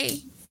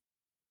 Okay.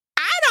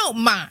 I don't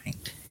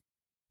mind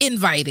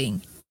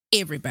inviting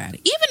everybody,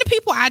 even the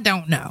people I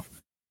don't know.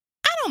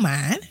 I don't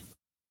mind,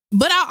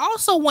 but I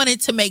also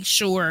wanted to make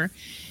sure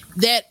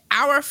that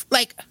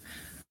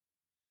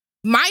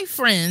my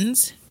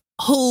friends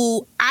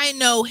who I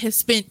know have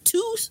spent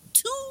two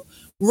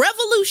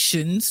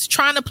revolutions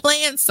trying to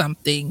plan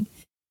something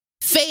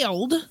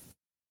failed.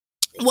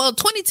 Well,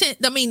 2010,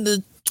 I mean,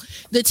 the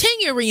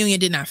 10-year reunion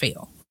did not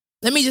fail.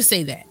 Let me just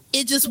say that.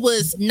 It just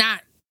was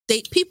not,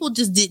 people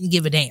just didn't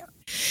give a damn.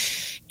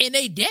 And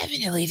they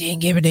definitely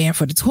didn't give a damn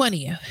for the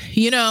 20th,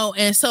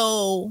 And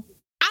so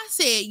I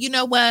said, you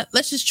know what?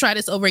 Let's just try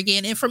this over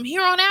again. And from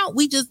here on out,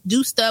 we just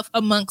do stuff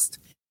amongst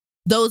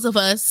those of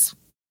us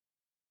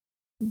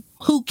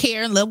who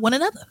care and love one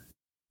another.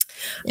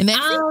 And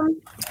that's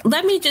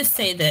let me just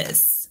say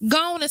this.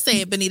 Go on and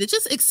say it, Benita.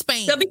 Just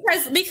explain. So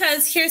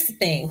because here's the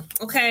thing,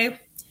 okay?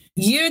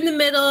 You're in the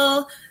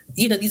middle,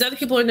 these other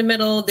people are in the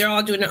middle, they're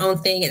all doing their own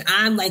thing, and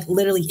I'm like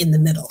literally in the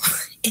middle.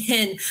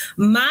 And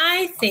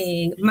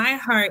my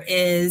heart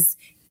is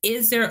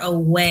there a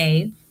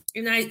way?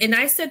 And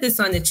I said this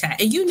on the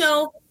chat, and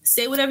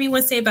say whatever you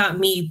want to say about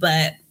me,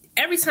 but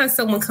every time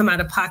someone come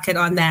out of pocket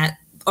on that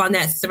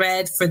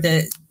thread for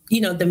the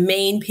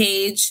main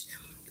page,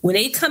 when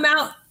they come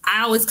out,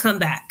 I always come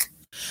back.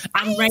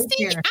 I'm right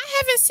here. I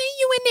haven't seen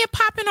you in there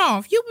popping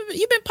off. You've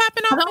been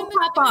popping off.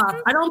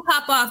 I don't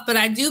pop off, but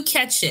I do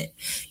catch it.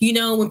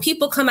 When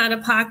people come out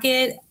of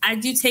pocket, I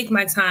do take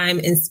my time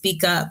and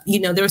speak up.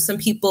 There were some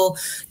people,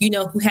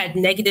 who had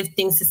negative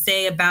things to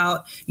say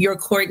about your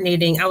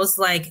coordinating. I was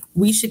like,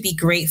 we should be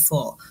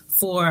grateful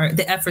for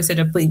the efforts that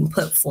are being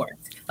put forth.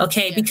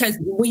 Okay. Yeah. Because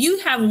when you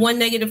have one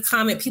negative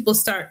comment, people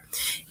start,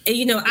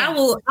 I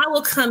will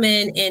come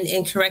in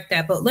and correct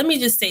that. But let me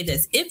just say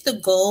this. If the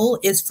goal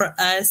is for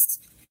us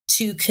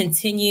to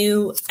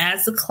continue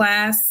as a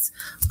class,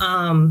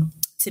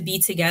 to be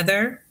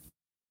together,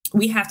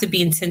 we have to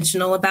be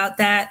intentional about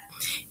that.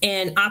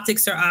 And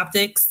optics are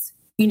optics,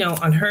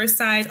 on her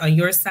side, on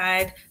your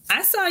side.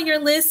 I saw your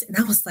list and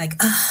I was like,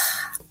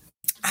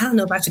 I don't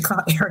know if I should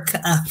call Erica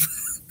up.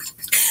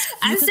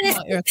 I said,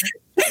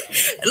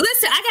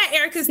 listen, I got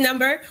Erica's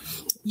number,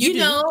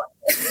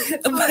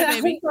 but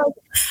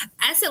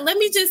I said, let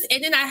me just,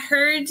 and then I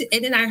heard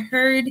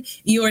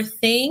your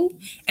thing.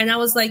 And I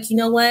was like, you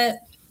know what?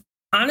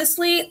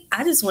 Honestly,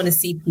 I just want to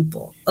see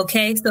people.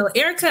 Okay. So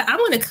Erica, I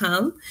want to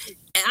come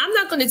and I'm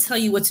not going to tell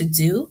you what to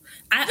do.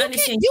 I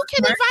understand. You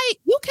can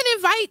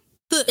invite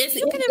the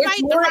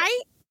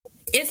right.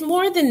 It's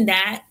more than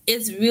that.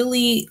 It's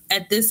really,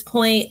 at this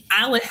point,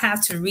 I would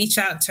have to reach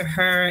out to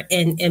her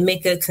and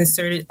make a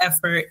concerted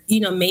effort,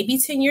 maybe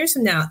 10 years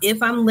from now,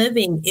 if I'm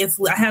living, if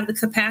I have the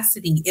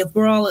capacity, if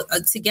we're all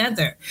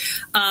together,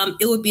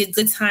 it would be a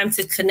good time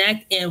to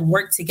connect and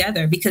work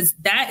together, because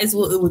that is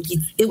what it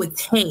would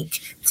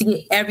take to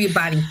get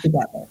everybody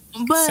together.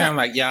 But sound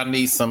like y'all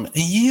need some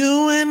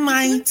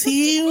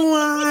UNITY.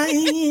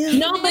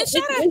 No, but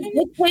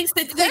it takes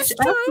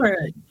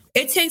effort.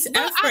 It takes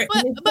effort.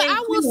 But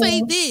I will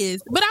say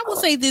this. But I will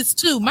say this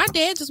too. My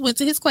dad just went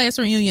to his class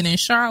reunion in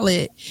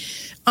Charlotte.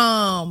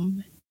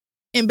 And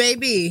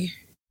baby,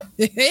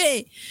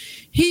 he,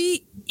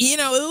 it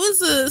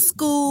was a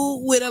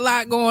school with a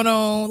lot going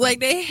on. Like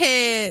they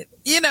had,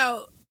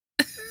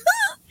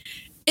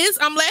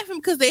 I'm laughing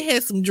because they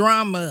had some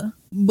drama,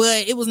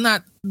 but it was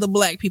not the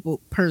black people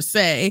per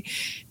se.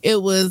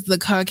 It was the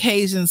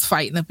Caucasians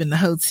fighting up in the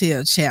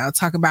hotel, child,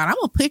 talking about, I'm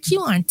gonna put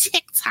you on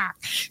TikTok.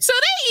 So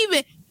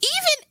they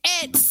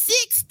even at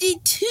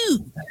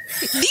 62,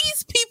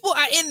 these people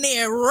are in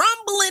there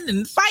rumbling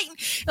and fighting.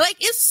 Like,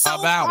 it's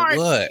so about hard.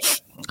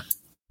 What?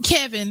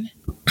 Kevin.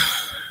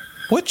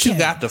 What you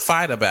got to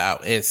fight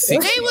about at 62?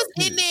 They was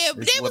in there.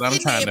 They was I'm in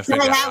trying there to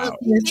figure out.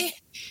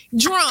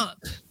 Drunk,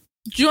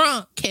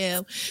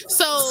 Kev.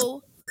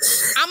 So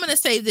I'm going to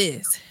say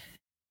this.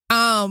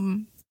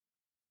 I'm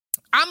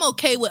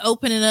okay with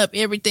opening up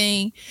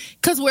everything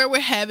because where we're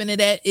having it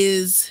at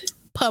is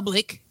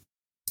public.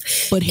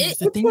 But it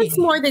takes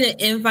more than an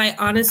invite.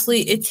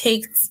 Honestly,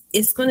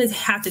 it's going to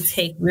have to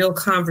take real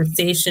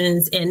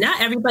conversations, and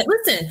not everybody.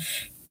 Listen,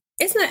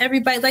 it's not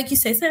everybody. Like you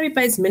said, it's not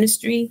everybody's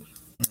ministry,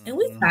 and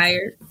we're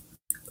tired.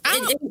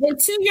 And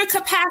to your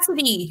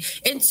capacity,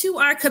 and to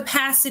our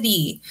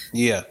capacity,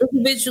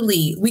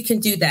 individually, we can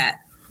do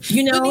that.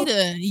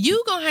 Benita,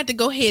 you gonna have to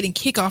go ahead and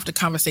kick off the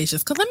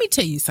conversations, because let me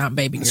tell you something,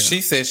 baby girl. She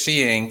said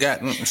she ain't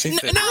got. I'm gonna just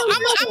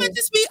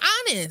be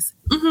honest.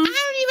 Mm-hmm. I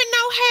don't even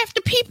know half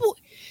the people.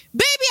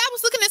 Baby, I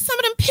was looking at some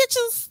of them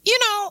pictures,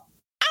 I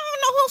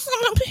don't know who some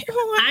of them people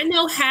are. I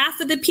know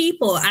half of the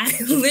people. I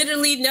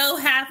literally know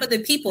half of the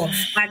people.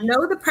 I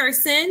know the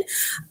person.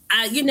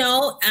 I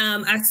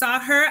saw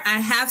her. I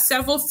have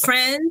several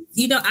friends.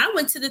 I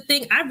went to the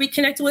thing. I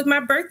reconnected with my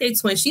birthday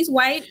twin. She's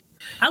white.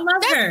 I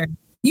love her.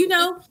 But you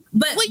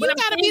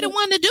gotta be the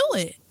one to do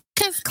it.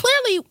 Because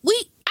clearly I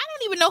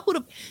don't even know who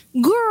the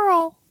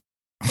girl.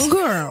 If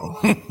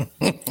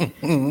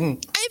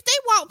they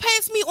walk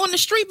past me on the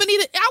street,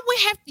 Benita,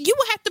 you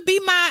would have to be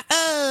my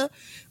eyes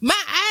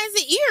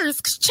and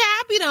ears. Cause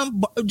child, be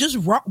done just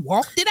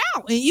walked it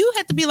out, and you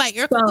have to be like,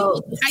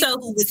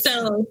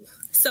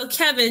 So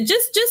Kevin,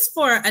 just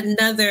for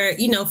another,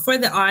 for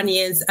the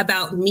audience,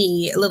 about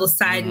me, a little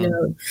side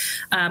note.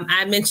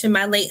 I mentioned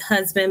my late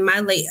husband. My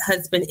late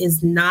husband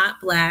is not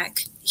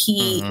Black.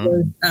 He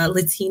was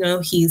Latino.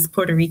 He's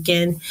Puerto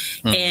Rican,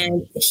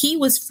 and he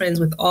was friends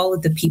with all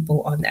of the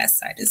people on that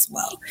side as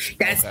well.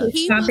 That's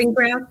his stomping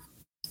ground.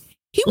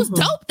 He was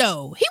dope,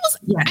 though. He was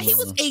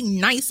a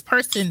nice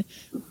person.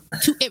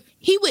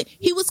 He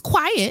was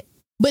quiet,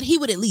 but he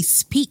would at least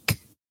speak.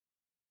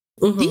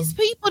 Mm-hmm. These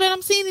people that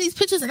I'm seeing in these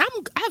pictures, and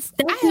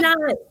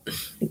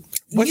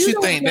what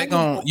you think they're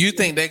gonna? You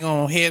think they're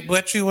gonna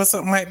headbutt you or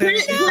something like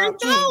that?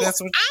 No, I'm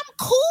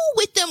cool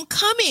with them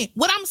coming.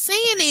 What I'm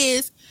saying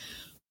is,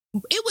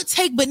 it would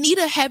take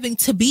Benita having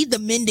to be the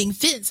mending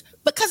fence,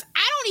 because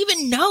I don't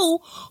even know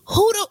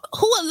who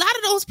a lot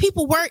of those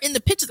people were in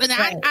the pictures. And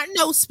right. I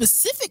know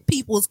specific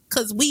people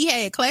because we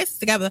had classes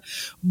together,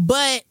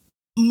 but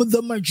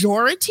the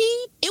majority,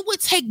 it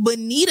would take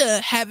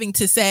Benita having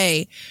to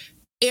say,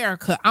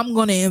 Erica, I'm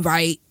going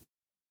to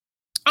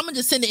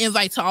just send an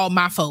invite to all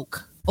my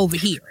folk over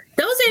here.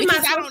 Those ain't my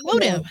folks. I don't know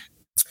them.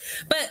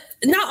 But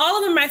not all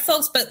of them are my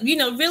folks, but,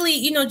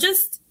 really,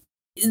 just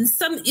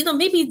some,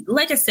 maybe,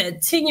 like I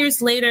said, 10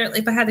 years later,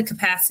 if I had the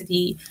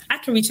capacity, I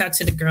can reach out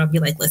to the girl and be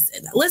like,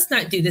 listen, let's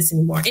not do this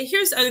anymore. And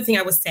here's the other thing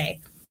I would say.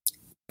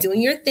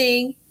 Doing your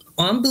thing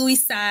on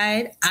Bluey's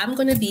side, I'm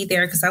going to be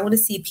there because I want to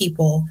see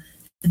people.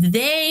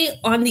 They,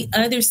 on the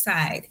other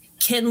side,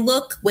 can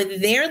look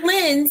with their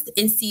lens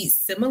and see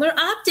similar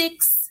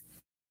optics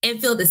and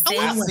feel the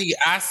same way.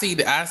 I see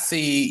that. I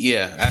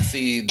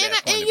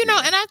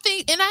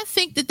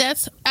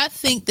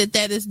think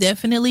that is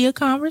definitely a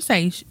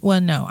conversation. Well,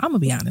 no, I'm gonna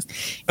be honest.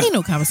 Ain't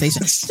no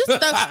conversation. Just send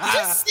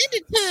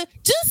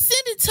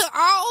it to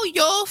all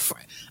your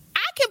friends.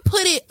 I can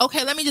put it.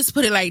 Okay, let me just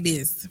put it like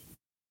this.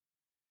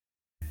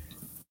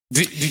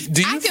 Do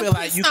you feel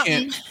like you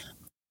can?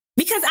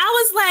 Because I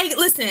was like,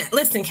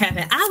 listen,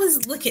 Kevin, I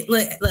was look,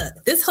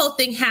 this whole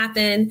thing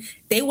happened.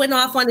 They went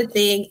off on the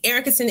thing.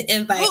 Erica sent an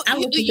invite.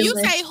 You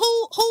say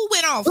who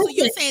went off? Listen, so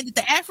you're saying that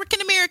the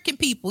African-American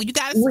people, you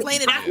got to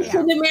explain it.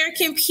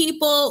 African-American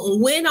people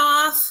went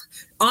off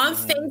on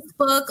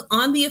Facebook,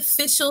 on the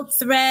official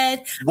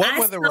thread. What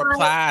were the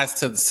replies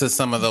to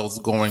some of those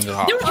going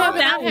off? They were all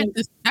valid.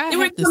 They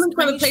were coming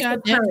from a place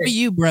of hurt. For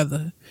you,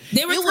 brother.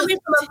 They were coming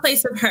from a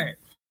place of hurt.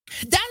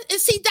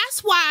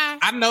 That's why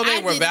I know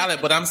they were valid,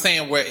 but I'm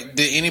saying,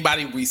 did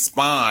anybody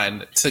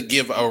respond to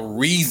give a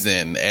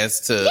reason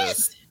as to?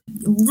 Yes.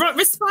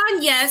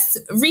 Respond, yes.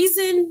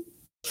 Reason,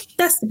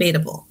 that's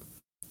debatable.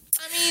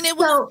 I mean, it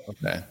was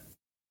okay.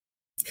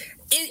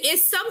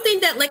 It's something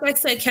that, like I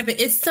said, Kevin,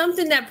 it's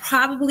something that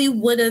probably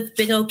would have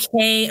been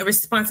okay. A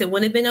response that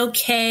would have been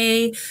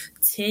okay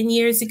 10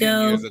 years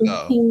ago,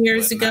 15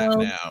 years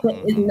ago, but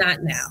it's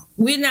not now.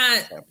 We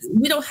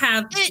don't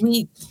have.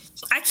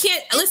 I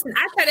can't listen.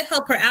 I try to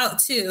help her out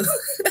too,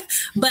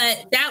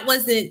 but that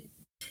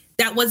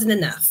wasn't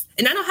enough.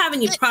 And I don't have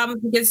any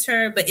problems against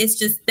her, but it's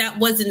just that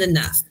wasn't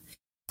enough.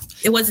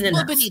 It wasn't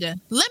enough. Well, Benita,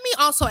 let me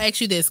also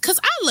ask you this,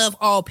 because I love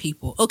all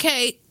people.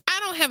 Okay, I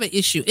don't have an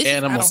issue.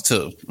 Animals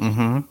too.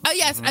 Mm-hmm. Oh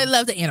yes, mm-hmm. I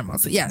love the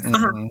animals. Yes,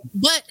 mm-hmm.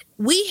 But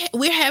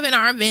we're having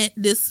our event.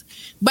 By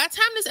the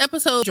time this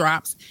episode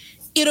drops,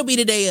 it'll be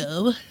the day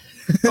of.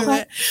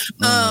 Okay.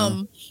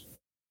 Mm-hmm.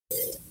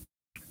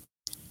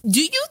 Do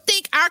you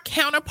think our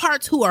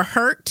counterparts who are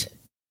hurt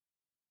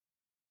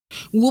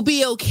will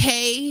be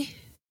okay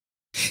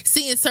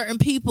seeing certain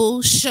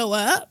people show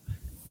up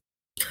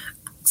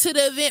to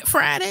the event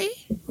Friday?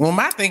 Well,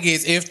 my thing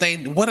is,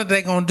 what are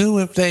they gonna do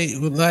if they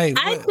like?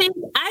 I think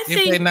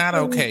they're not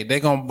okay,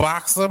 they're gonna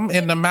box them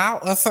in the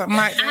mouth or something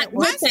like that.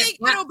 I think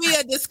it'll be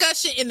a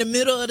discussion in the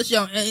middle of the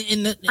show.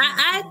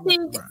 I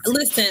think.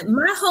 Listen,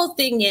 my whole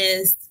thing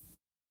is,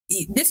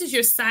 this is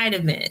your side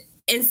event.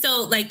 And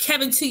so, like,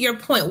 Kevin, to your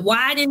point,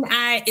 why didn't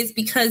I? It's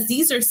because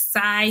these are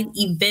side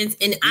events,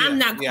 and I'm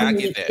not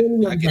calling it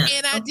any of them.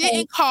 And I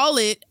didn't call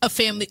it a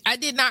family. I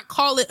did not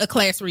call it a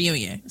class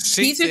reunion.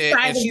 She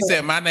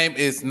said, my name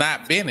is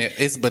not Bennett,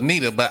 it's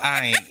Benita, but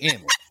I ain't in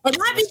it. And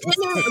I be in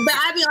it, but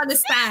I be on the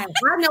side.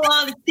 I know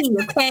all the tea,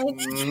 okay?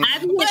 Mm-hmm.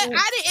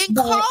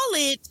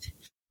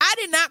 I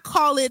did not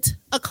call it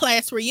a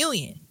class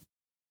reunion.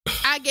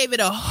 I gave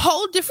it a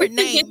whole different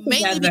name,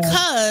 mainly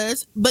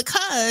because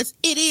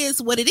it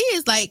is what it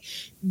is. Like,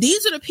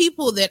 these are the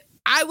people that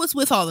I was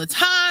with all the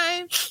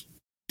time.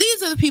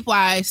 These are the people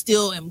I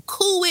still am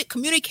cool with,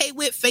 communicate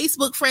with,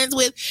 Facebook friends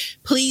with.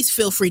 Please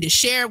feel free to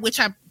share, which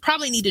I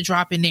probably need to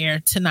drop in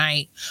there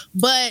tonight.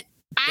 But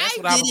that's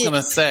what I was going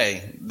to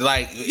say.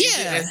 Like,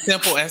 it's as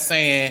simple as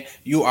saying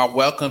you are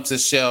welcome to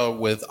share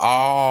with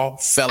all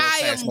fellow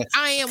classmates.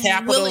 I am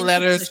capital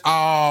letters,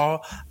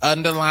 all,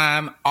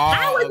 underline,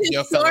 all of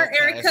your fellow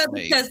Erica,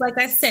 classmates. Because, like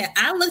I said,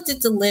 I looked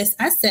at the list.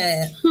 I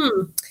said,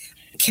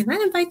 can I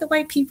invite the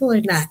white people or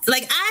not?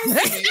 Like,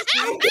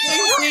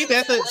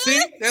 that's a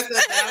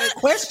valid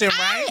question,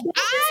 right?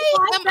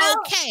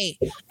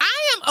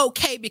 I am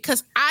okay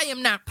because I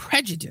am not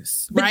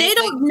prejudiced, but right? They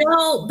don't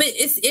know, but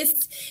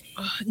it's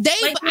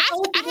like,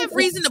 I have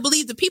reason to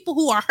believe the people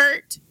who are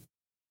hurt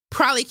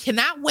probably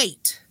cannot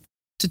wait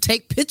to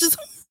take pictures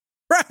on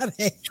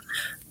Friday.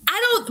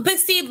 But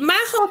see,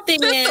 my whole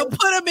thing is to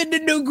put them in the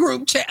new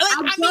group chat.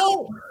 Like,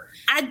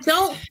 I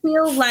don't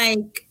feel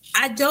like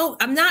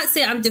I'm not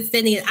saying I'm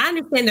defending it. I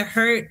understand the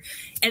hurt,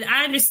 and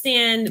I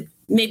understand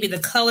maybe the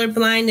color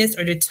blindness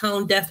or the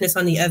tone deafness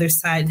on the other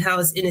side and how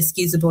it's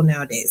inexcusable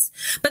nowadays.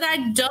 But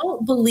I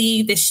don't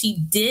believe that she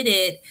did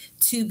it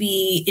to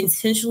be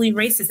intentionally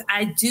racist.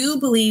 I do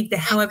believe that,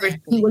 however,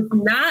 she was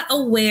not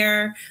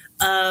aware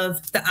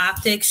of the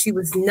optics. She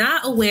was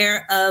not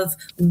aware of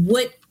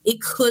what it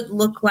could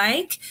look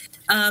like.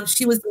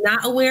 She was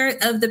not aware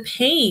of the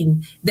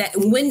pain that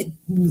when,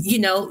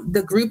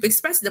 the group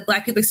expressed it, the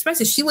Black people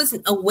expressed it, she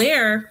wasn't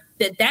aware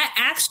that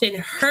action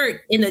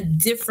hurt in a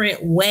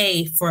different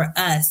way for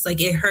us.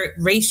 Like it hurt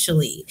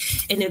racially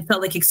and it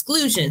felt like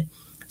exclusion.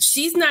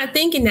 She's not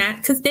thinking that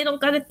because they don't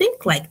got to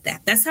think like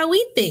that. That's how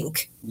we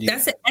think. Yeah.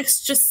 That's an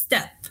extra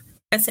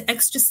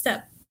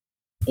step.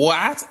 Well,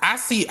 I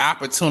see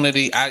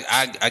opportunity.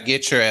 I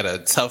get you're at a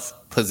tough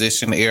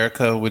position,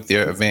 Erica, with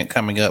your event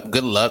coming up.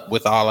 Good luck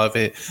with all of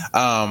it.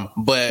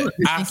 But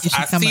I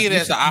see it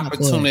as an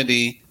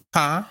opportunity.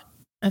 Huh?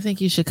 I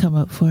think you should come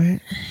up for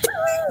it.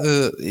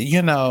 That's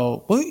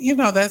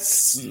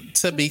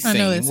to be seen. I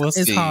know it's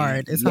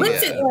hard. It's hard.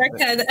 Listen,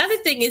 Erica, the other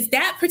thing is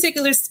that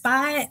particular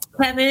spot,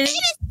 Kevin. It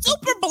is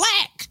super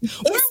black.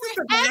 Where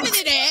we're having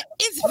it at,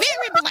 it's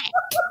very black.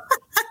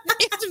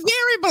 It's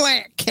very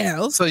black,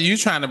 Kel. So you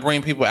trying to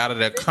bring people out of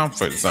their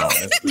comfort zone?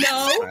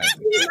 No,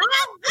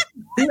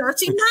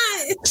 she's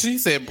not. She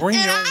said, "Bring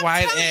your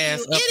white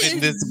ass up in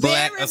this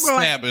black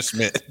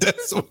establishment."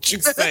 That's what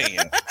you're saying.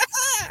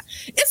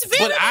 It's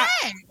very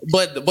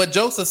black. But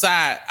jokes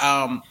aside,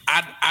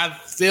 I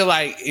feel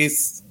like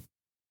it's,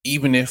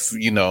 even if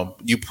you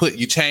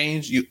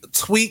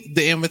tweak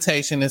the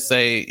invitation and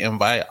say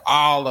invite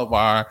all of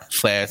our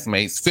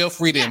classmates. Feel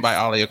free to invite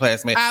all of your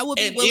classmates. I will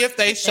be and if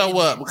they show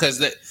up, because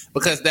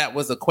that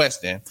was a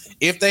question.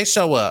 If they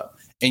show up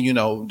and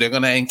they're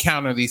going to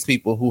encounter these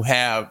people who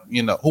have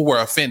who were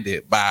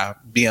offended by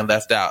being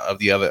left out of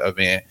the other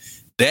event,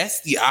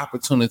 that's the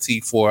opportunity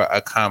for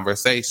a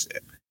conversation.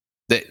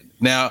 That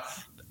now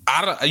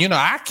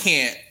I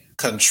can't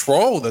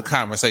control the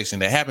conversation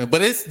that happened,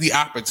 but it's the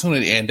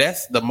opportunity, and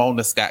that's the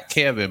Mona Scott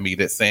Kev in me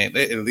that's saying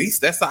that at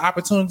least that's the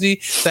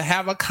opportunity to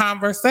have a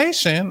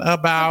conversation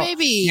about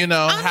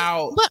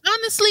how. But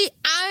honestly,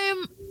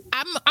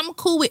 I'm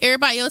cool with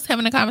everybody else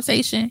having a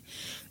conversation.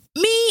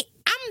 Me,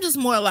 I'm just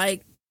more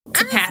like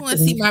I just want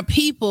to see my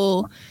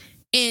people,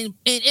 and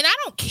I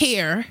don't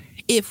care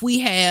if we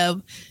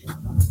have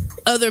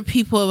other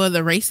people of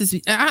other races.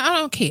 I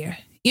don't care.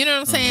 You know what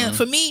I'm saying? Mm-hmm.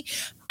 For me,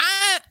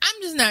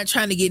 I'm just not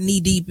trying to get knee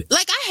deep.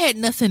 Like, I had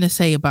nothing to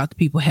say about the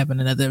people having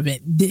another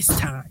event this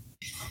time.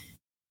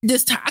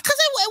 Because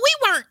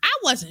I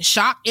wasn't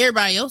shocked.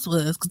 Everybody else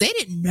was, because they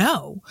didn't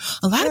know.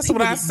 A lot of people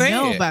didn't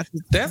know about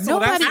this. That's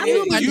what I said.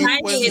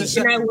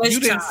 You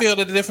didn't feel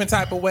a different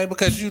type of way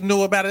because you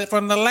knew about it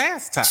from the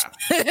last time.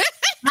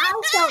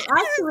 I felt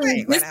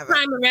actually this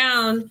time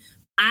around,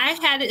 I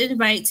had an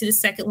invite to the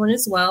second one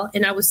as well,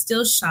 and I was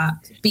still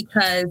shocked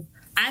because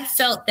I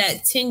felt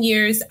that 10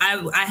 years,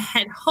 I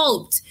had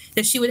hoped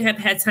that she would have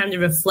had time to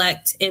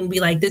reflect and be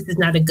like, this is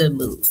not a good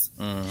move.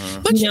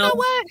 Mm-hmm. But you know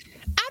what?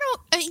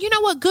 You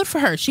know what? Good for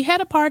her. She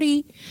had a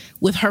party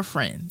with her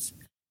friends.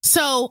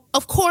 So,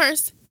 of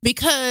course,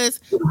 because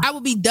I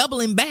would be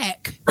doubling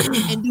back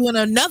and doing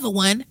another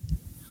one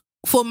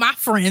for my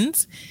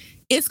friends,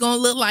 it's going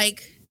to look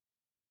like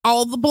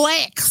all the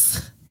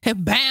blacks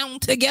have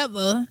bound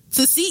together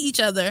to see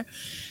each other.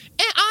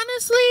 And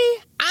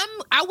honestly,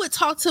 I would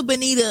talk to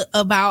Benita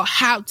about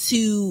how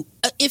to,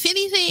 if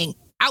anything,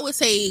 I would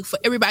say for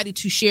everybody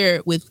to share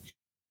it with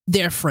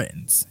their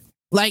friends.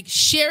 Like,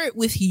 share it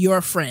with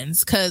your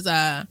friends. Because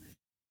honestly,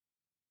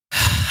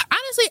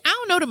 I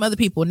don't know them other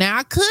people. Now,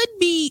 I could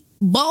be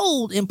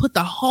bold and put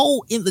the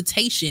whole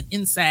invitation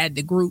inside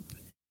the group.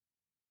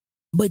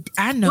 But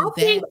I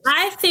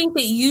think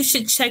that you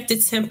should check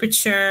the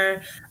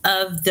temperature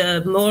of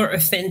the more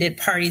offended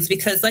parties,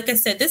 because like I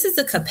said, this is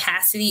a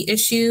capacity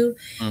issue.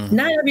 Mm-hmm.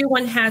 Not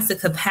everyone has the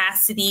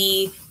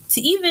capacity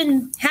to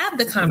even have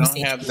the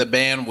conversation. Don't have the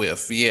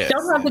bandwidth, yes.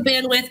 Don't have the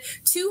bandwidth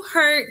to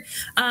hurt.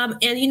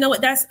 And you know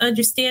what? That's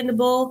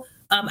understandable.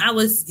 I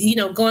was,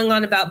 going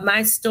on about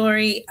my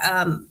story.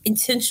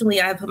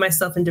 Intentionally, I put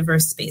myself in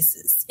diverse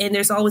spaces, and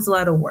there's always a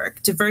lot of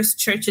work. Diverse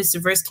churches,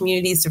 diverse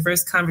communities,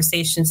 diverse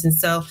conversations, and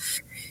so,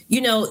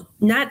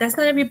 that's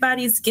not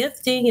everybody's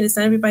gifting, and it's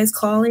not everybody's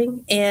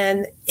calling.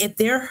 And if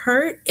they're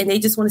hurt and they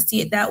just want to see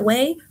it that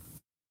way,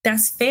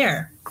 that's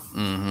fair.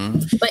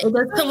 Mm-hmm. But it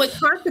does come with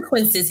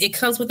consequences. It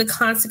comes with the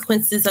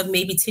consequences of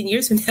maybe 10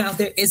 years from now,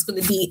 there is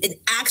going to be an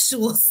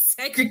actual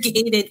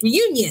segregated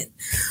reunion.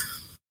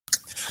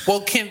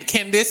 Well,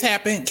 can this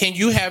happen? Can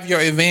you have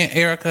your event,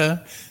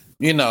 Erica,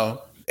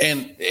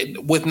 and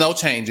with no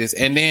changes,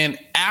 and then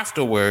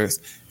afterwards,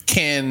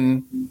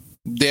 can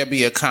there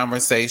be a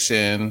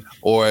conversation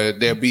or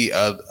there be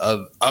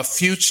a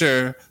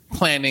future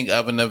planning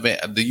of an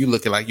event? Do you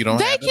looking like you don't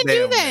have to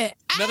do that?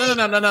 No.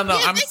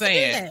 Yeah, I'm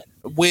saying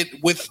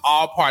with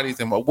all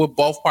parties involved, with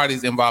both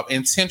parties involved,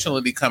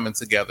 intentionally coming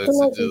together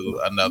to do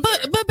another.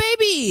 But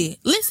baby,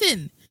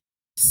 listen.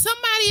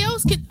 Somebody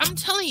else can. I'm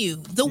telling you,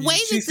 the way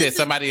she said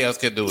somebody else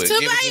can do it.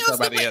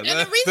 Somebody else. And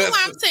the reason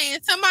why I'm saying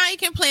somebody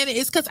can plan it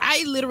is because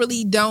I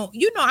literally don't.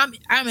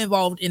 I'm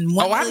involved in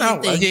one. Oh, I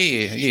know. Thing.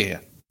 Yeah.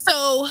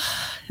 So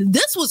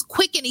this was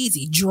quick and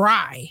easy,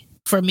 dry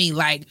for me.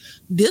 Like,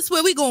 this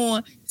where we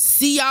going.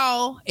 See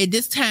y'all at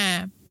this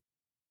time.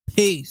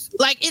 Peace.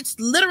 Like, it's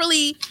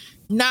literally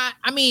not.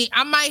 I mean,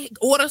 I might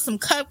order some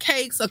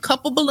cupcakes, a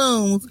couple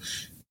balloons,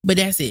 but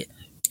that's it.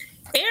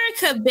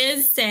 Erica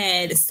Ben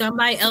said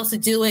somebody else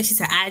would do it. She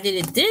said, I did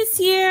it this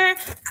year,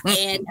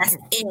 and that's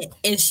it.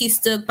 And she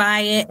stood by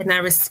it, and I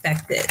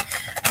respect it.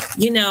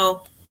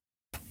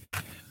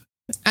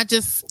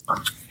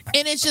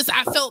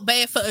 I felt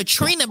bad for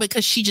Atrina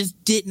because she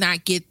just did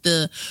not get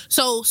the.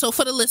 So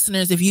for the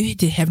listeners, if you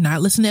have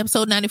not listened to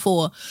episode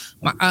 94,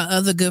 my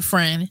other good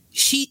friend,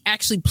 she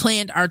actually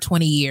planned our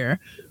 20 year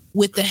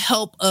with the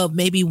help of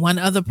maybe one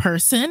other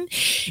person,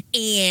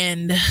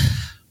 and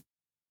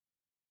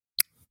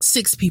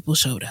 6 people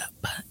showed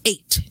up.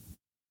 8.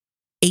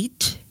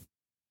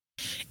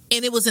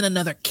 And it was in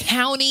another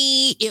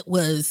county. It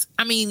was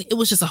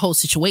just a whole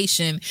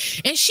situation.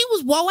 And she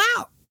was woe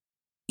out.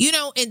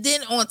 And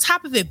then on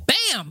top of it,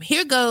 bam,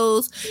 here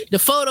goes the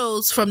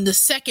photos from the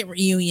second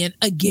reunion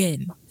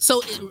again.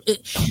 So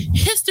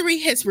history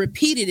has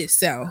repeated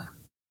itself.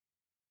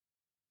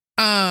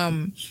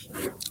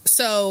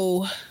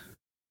 So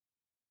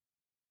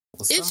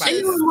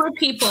there were more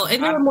people,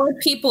 and there were more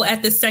people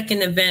at the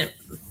second event.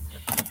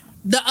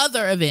 The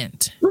other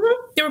event.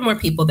 Mm-hmm. There were more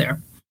people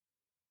there.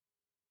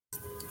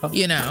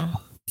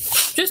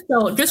 Just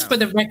for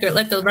the record,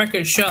 let the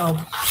record show.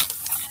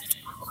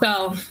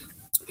 So,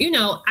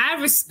 I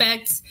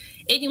respect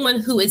anyone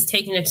who is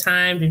taking the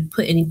time to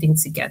put anything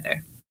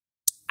together.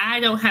 I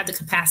don't have the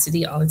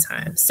capacity all the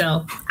time.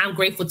 So I'm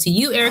grateful to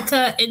you,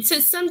 Erica. And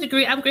to some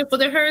degree, I'm grateful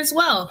to her as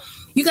well.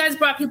 You guys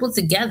brought people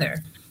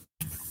together.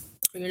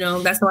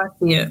 That's how I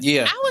see it.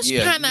 Yeah. I was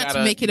trying not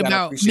to make it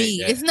about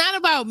me. That. It's not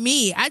about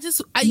me.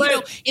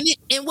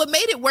 And what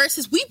made it worse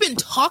is we've been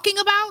talking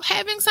about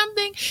having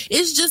something.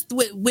 It's just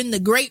when the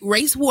great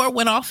race war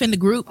went off in the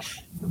group,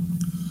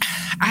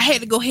 I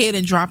had to go ahead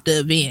and drop the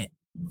event.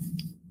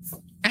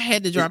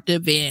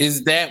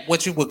 Is that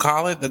what you would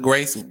call it? The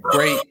great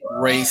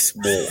race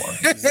war?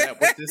 Is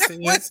that what this is?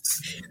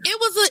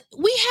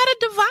 We had a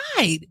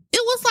divide.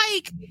 It was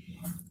like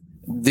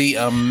the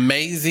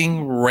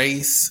amazing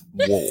race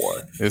war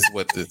is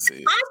what this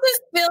is. I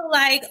just feel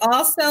like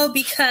also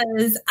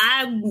because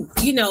I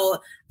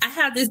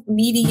have this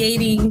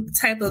mediating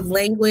type of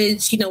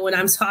language, when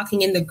I'm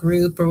talking in the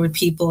group or with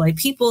people,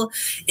 if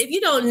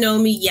you don't know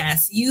me,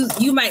 yes, you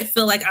might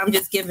feel like I'm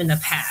just giving a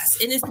pass.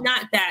 And it's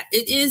not that.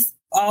 It is,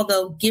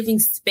 although, giving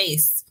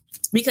space.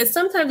 Because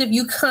sometimes if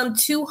you come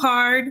too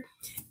hard,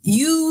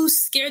 you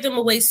scare them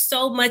away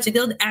so much that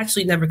they'll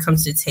actually never come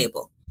to the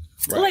table.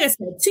 Right. Like I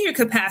said, to your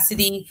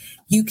capacity,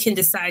 you can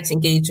decide to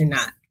engage or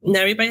not.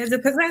 Not everybody has the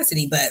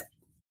capacity, but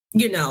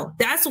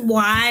that's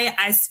why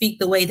I speak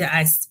the way that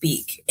I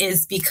speak,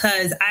 is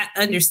because I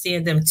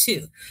understand them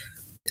too.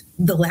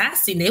 The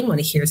last thing they want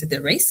to hear is that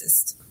they're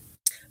racist.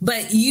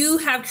 But you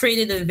have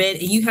created an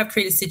event and you have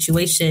created a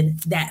situation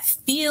that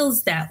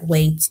feels that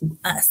way to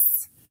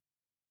us.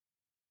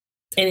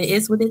 And it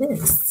is what it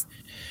is.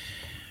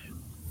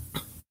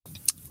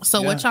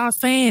 So what y'all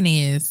saying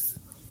is,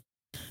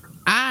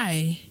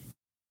 I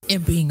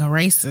am being a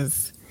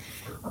racist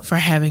for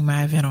having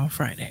my event on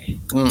Friday.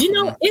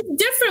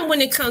 It's different when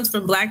it comes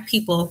from Black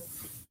people.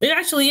 It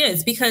actually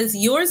is, because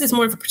yours is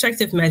more of a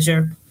protective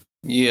measure.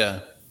 Yeah.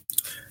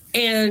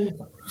 And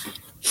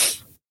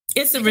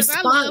it's a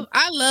response.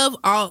 I love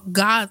all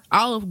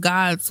of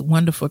God's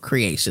wonderful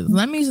creations.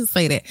 Let me just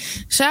say that.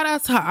 Shout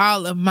out to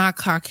all of my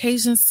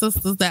Caucasian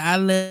sisters that I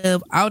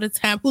love all the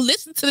time who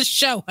listen to the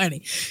show,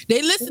 honey.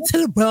 They listen to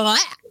the Black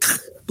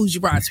Bougie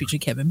Bartender featuring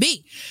Kevin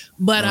B.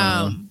 But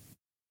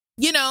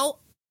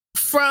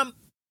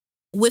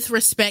with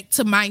respect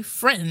to my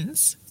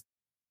friends,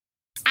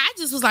 I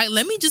just was like,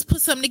 let me just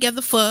put something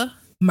together for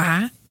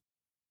my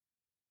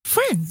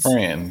friends.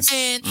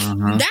 And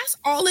that's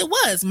all it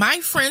was. My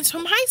friends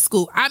from high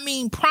school. I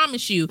mean,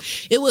 promise you,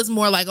 it was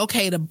more like,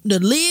 okay, the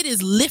lid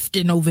is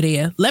lifting over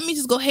there. Let me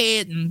just go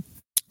ahead and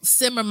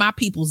simmer my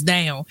peoples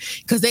down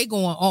because they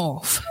going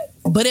off.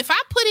 But if I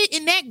put it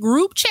in that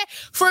group chat,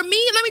 for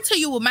me, let me tell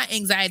you what my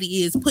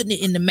anxiety is, putting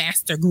it in the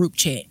master group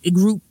chat,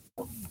 group,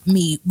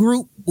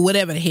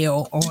 whatever the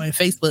hell on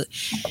Facebook.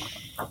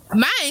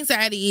 My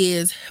anxiety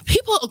is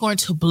people are going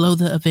to blow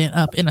the event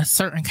up in a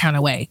certain kind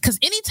of way. Because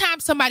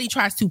anytime somebody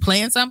tries to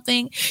plan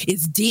something,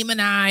 it's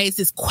demonized,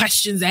 it's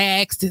questions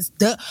asked, and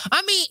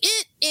let me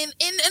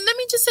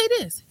just say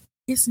this.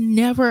 It's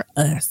never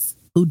us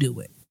who do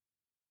it.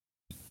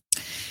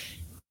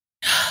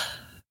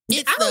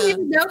 I don't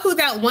even know who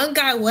that one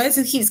guy was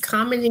who keeps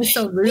commenting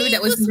so rude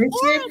that was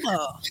mentioned.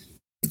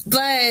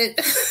 But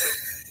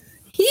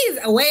he's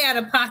way out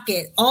of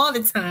pocket all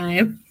the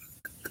time.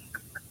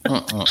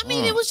 I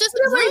mean, it was just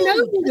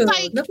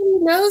nobody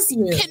knows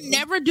you. You can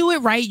never do it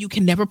right. You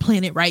can never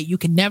plan it right. You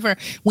can never,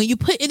 when you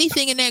put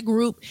anything in that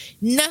group,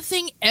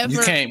 nothing ever.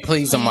 You can't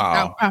please them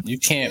all. You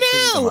can't.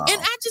 No, and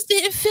I just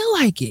didn't feel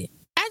like it.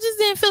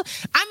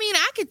 I mean,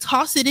 I could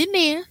toss it in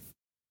there.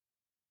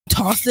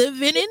 Toss the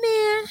event in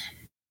there.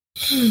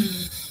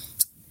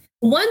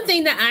 One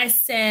thing that I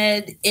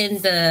said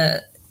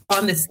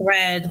on the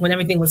thread when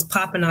everything was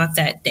popping off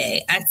that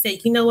day, I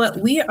said, you know what?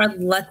 We are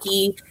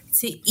lucky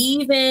to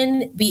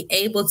even be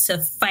able to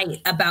fight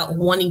about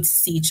wanting to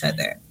see each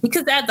other.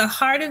 Because at the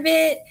heart of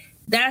it,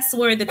 that's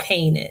where the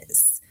pain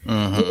is.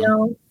 You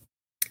know,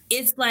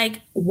 it's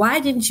like, why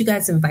didn't you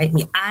guys invite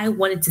me? I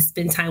wanted to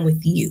spend time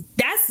with you.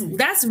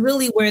 That's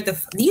really where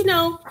that's really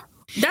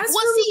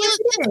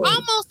it's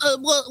almost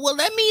well.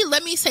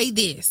 Let me say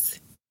this.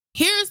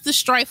 Here's the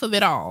strife of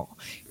it all.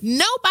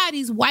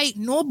 Nobody's white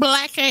nor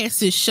black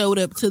asses showed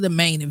up to the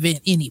main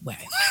event anyway.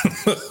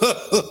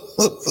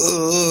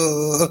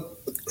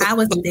 I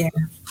wasn't there.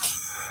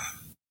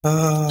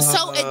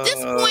 So at this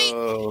point,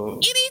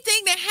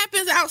 anything that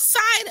happens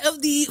outside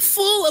of the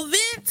full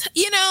event,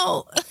 you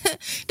know, that's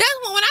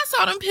when I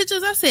saw them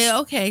pictures, I said,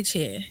 okay,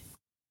 Chad.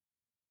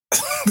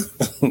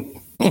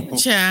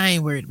 Chad, I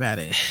ain't worried about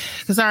it.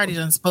 Because I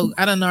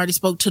already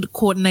spoke to the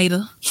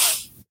coordinator.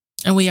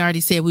 And we already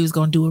said we was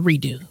going to do a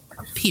redo,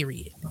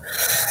 period.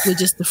 With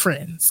just the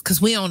friends.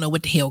 Because we don't know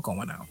what the hell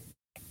going on.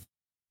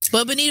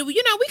 But Benita,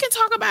 you know, we can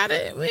talk about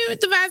it. We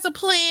devise a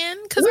plan.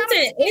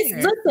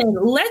 Listen,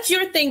 let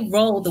your thing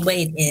roll the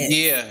way it is.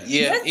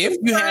 Yeah. If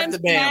you have the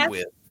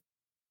bandwidth.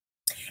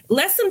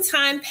 Let some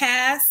time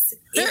pass.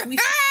 They're going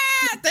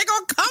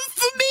to come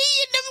for me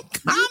in them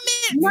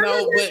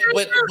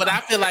comments. But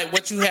I feel like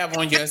what you have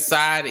on your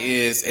side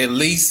is, at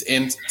least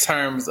in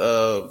terms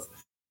of,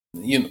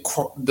 you know,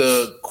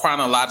 the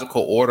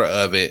chronological order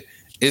of it,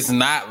 it's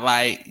not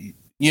like,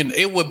 you know,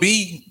 it would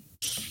be,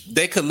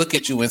 they could look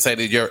at you and say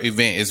that your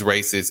event is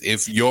racist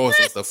if yours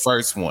was the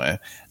first one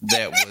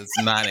that was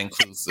not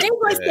inclusive. They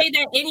would say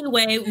that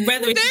anyway,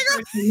 whether it's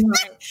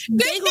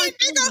they're gonna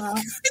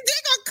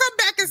come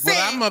back and say,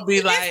 but I'm gonna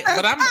be like,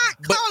 but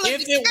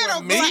if it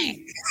were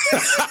me,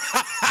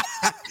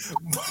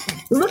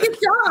 look at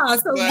y'all.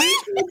 So we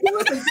can do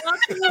it.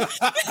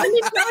 Let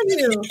me tell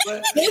you,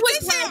 they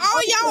would say,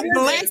 "Oh, y'all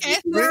black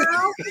ass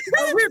now.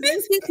 We're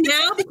racist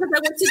now because I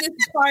went to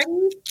this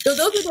party." So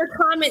those are their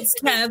comments,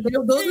 Kev.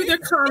 Those are their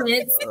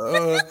comments.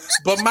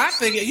 But my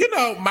thing, you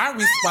know, my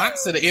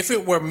response to it, if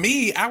it were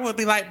me, I would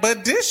be like,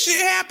 "But this shit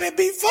happened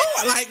before.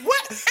 Like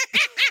what?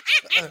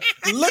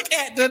 Look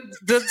at the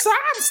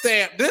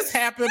timestamp. This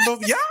happened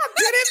before. Y'all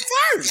did it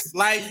first.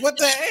 Like what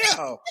the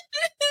hell?"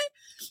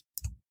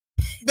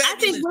 I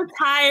think we're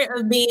tired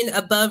of being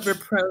above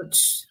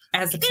reproach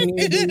as a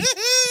community.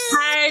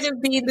 Tired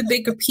of being the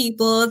bigger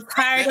people.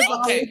 Tired of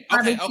okay.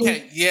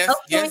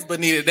 Yes,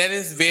 Benita, that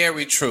is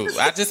very true.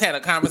 I just had a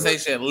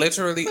conversation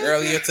literally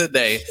earlier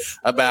today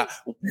about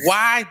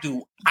why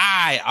do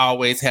I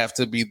always have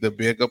to be the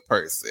bigger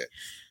person?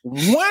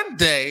 One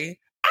day,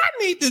 I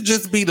need to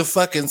just be the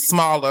fucking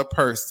smaller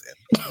person.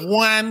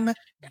 One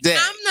day.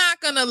 I'm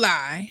not gonna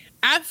lie.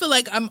 I feel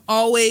like I'm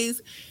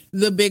always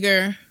the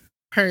bigger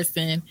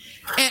person.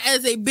 And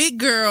as a big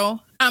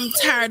girl, I'm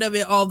tired of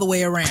it all the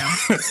way around.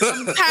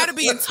 I'm tired of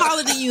being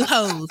taller than you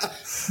hoes,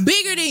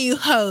 bigger than you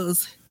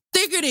hoes,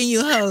 thicker than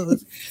you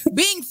hoes,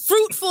 being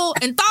fruitful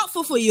and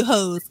thoughtful for you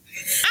hoes.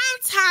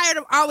 I'm tired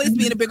of always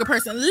being a bigger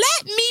person.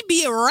 Let me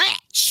be a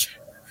ratch.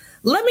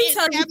 Let me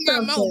tell you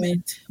something.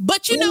 Moment.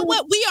 But you know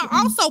what? We are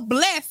also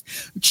blessed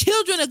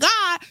children of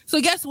God. So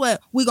guess what?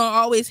 We're going to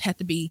always have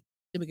to be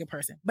the bigger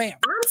person. Bam.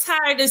 I'm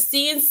tired of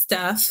seeing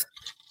stuff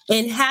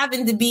and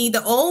having to be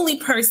the only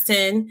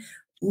person,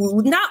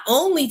 not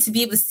only to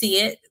be able to see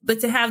it,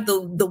 but to have the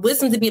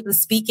wisdom to be able to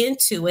speak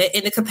into it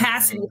and the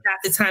capacity to have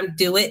the time to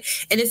do it.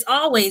 And it's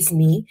always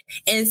me.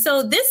 And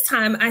so this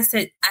time I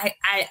said, I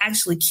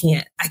actually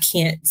can't. I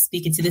can't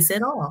speak into this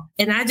at all.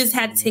 And I just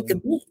had to take a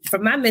beat for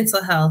my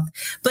mental health.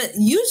 But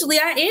usually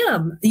I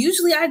am.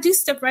 Usually I do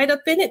step right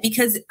up in it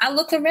because I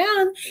look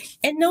around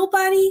and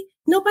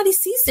nobody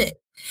sees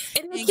it.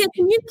 And they can't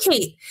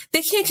communicate.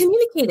 They can't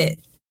communicate it.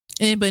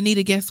 And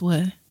Benita, guess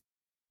what?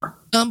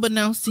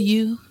 Unbeknownst to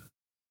you,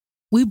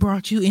 we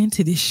brought you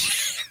into this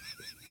shit.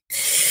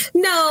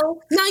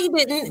 No, you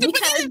didn't.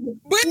 Because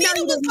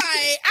Benita was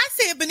like, I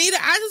said, Benita,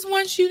 I just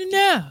want you to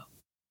know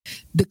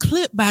the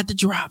clip about to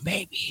drop,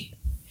 baby.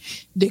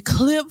 The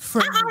clip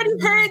from I already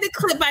heard the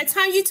clip. By the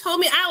time you told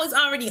me, I was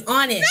already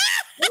on it.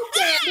 I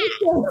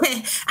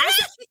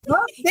said,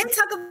 well, they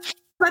talk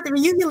about the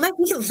reunion. Let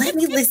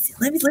me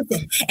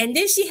listen. And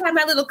then she had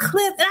my little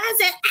clip, and I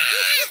said,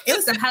 it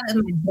was the highlight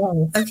of my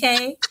day.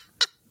 Okay.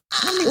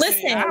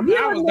 Listen, I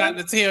was about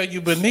to tell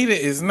you, Benita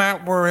is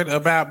not worried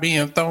about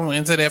being thrown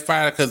into that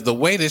fire because the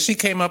way that she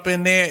came up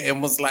in there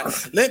and was like,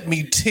 "Let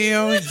me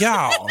tell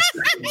y'all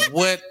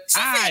what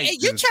I." Hey,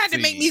 you tried to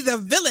make me the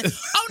villain.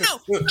 Oh no!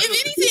 If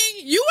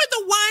anything, you were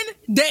the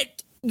one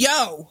that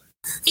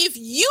if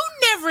you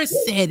never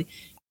said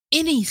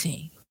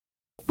anything,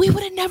 we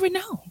would have never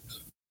known.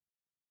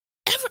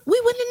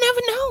 We would have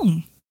never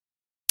known.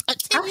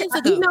 10 years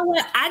ago. You know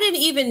what? I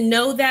didn't even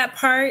know that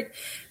part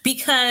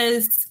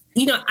because,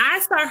 you know, I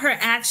saw her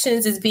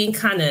actions as being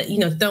kind of, you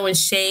know, throwing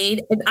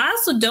shade. And I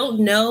also don't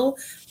know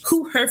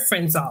who her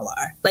friends all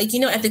are. Like, you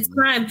know, at the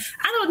time,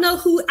 I don't know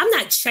who, I'm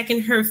not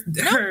checking her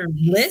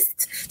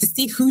list to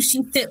see who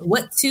she sent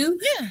what to.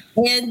 Yeah.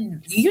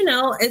 And, you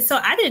know, and so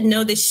I didn't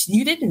know that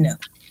you didn't know.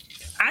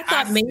 I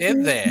thought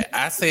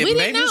I said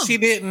maybe she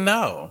didn't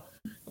know.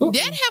 That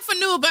heifer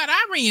knew about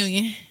our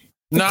reunion.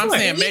 No, I'm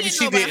saying maybe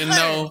she didn't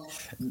know.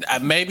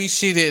 Maybe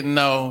she didn't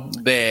know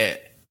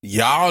that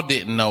y'all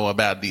didn't know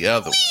about the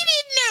other one. We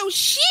didn't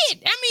shit.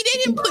 I mean, they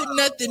didn't put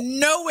nothing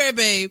nowhere,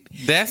 babe.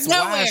 That's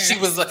why she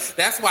was.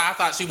 That's why I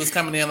thought she was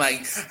coming in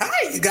like,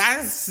 "Hi, you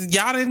guys,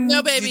 y'all didn't?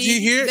 No, baby. Did you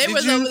hear? They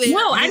was over there.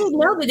 No, I didn't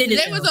know they didn't.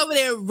 They was over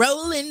there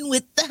rolling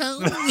with the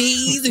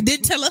homies and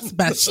didn't tell us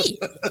about shit.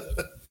 They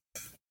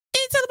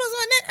didn't tell us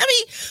about that. I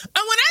mean,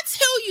 when I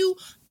tell you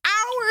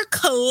our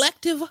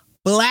collective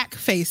black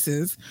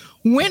faces,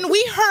 when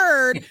we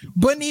heard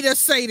Benita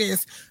say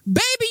this,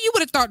 baby, you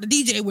would have thought the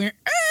DJ went.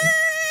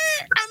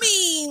 I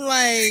mean,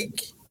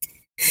 like.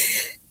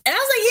 And I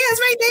was like, yeah,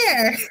 it's right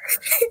there.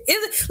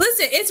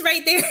 Listen, it's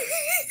right there.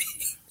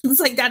 It's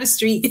like down the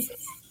street.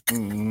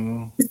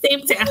 The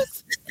same town.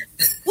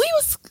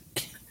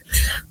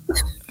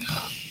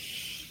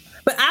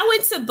 But I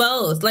went to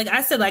both. Like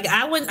I said, like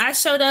I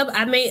showed up,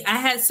 I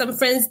had some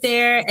friends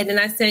there, and then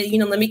I said,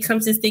 let me come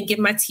to this thing, get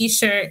my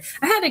t-shirt.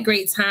 I had a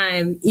great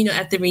time,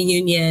 at the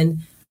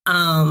reunion.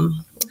 I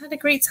had a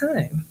great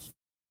time.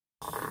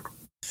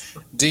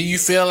 Do you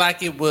feel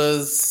like it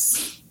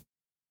was?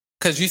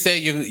 Because you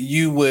said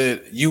you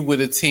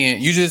would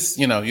attend. You just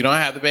you don't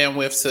have the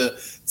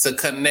bandwidth to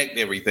connect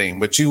everything,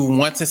 but you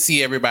want to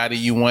see everybody.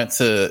 You want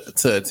to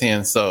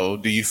attend. So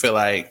do you feel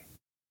like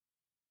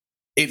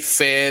it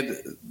fed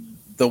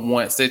the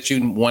wants that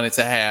you wanted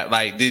to have?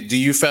 Like, do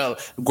you feel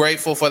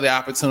grateful for the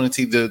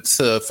opportunity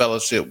to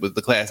fellowship with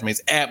the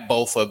classmates at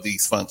both of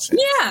these functions?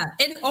 Yeah,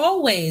 and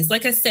always,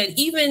 like I said,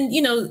 even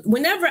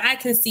whenever I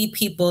can see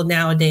people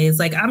nowadays,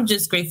 like I'm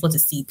just grateful to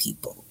see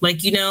people, like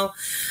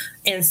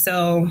and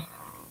so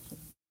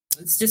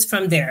it's just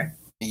from there.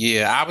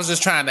 Yeah, I was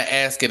just trying to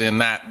ask it and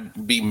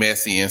not be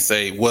messy and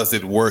say, was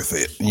it worth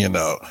it?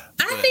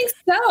 I think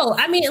so.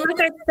 I mean, like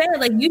I said,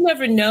 like you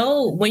never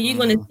know when you're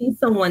going to see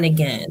someone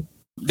again.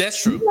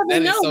 That's true. You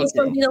never know what's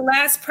going to be the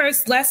last time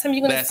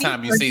you're going to see them. Last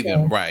time you see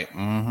them, right.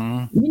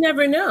 Mm-hmm. You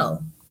never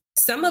know.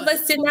 Some of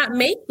us did not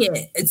make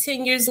it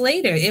 10 years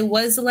later. It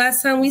was the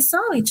last time we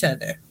saw each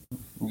other.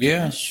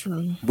 Yeah, that's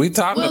true. We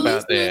talked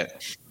about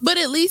that. But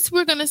at least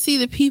we're going to see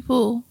the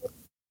people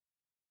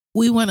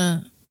we want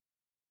to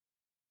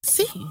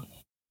see.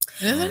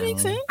 Does that make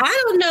sense?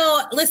 I don't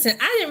know. Listen,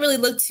 I didn't really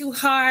look too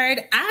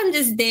hard. I'm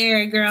just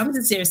there, girl. I'm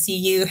just there to see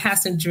you, have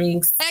some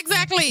drinks.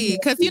 Exactly,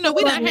 because we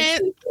done had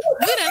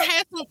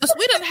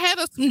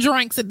some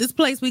drinks at this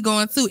place we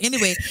going to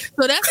anyway.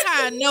 So that's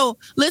how I know.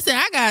 Listen,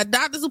 I got a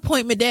doctor's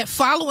appointment that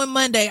following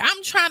Monday.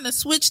 I'm trying to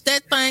switch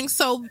that thing.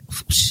 So,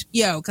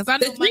 because I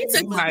know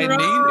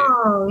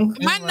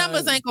my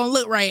numbers ain't gonna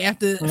look right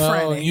after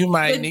Friday. You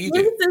might need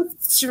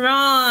it.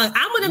 Strong.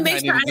 I'm gonna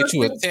make sure I get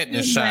you a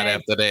tetanus shot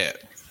after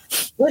that.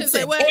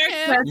 Listen,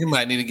 you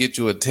might need to get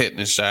you a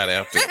tetanus shot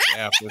after,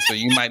 so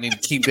you might need to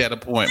keep that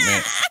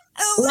appointment.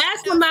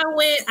 Last time I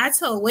went, I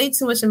told way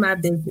too much of my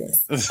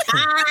business.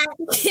 I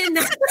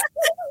cannot.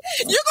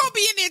 You're gonna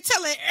be in there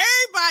telling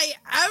everybody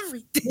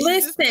everything.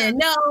 Listen,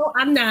 no,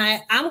 I'm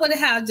not. I'm gonna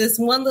have just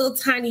one little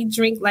tiny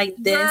drink like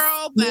this.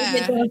 Girl,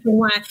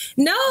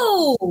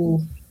 no.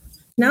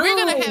 We're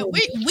gonna have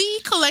we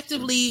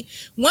collectively.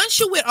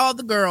 Once you're with all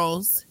the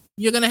girls,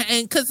 you're gonna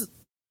because.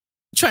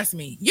 Trust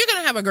me, you're going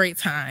to have a great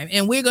time.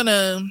 And we're going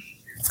to...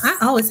 I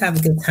always have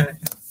a good time.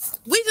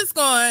 We just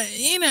going,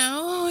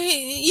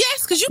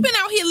 yes, because you've been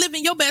out here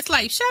living your best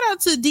life. Shout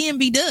out to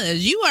DMB Does.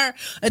 You are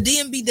a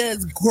DMB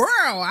Does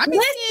girl.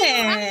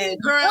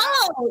 Girl.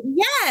 Oh,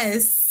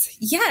 yes.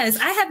 Yes,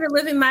 I have been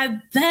living my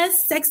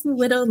best sexy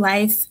widow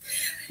life.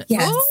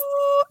 Yes.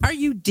 Oh, are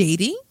you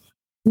dating?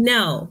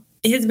 No.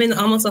 It has been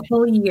almost a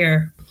whole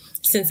year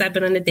since I've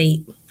been on a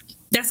date.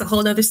 That's a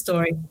whole other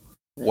story.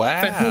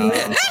 Wow.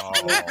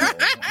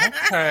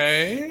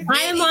 Okay.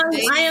 I am on.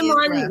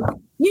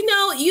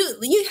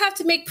 You have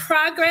to make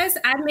progress.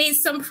 I made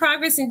some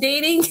progress in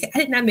dating. I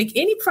did not make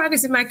any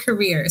progress in my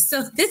career.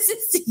 So this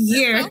is the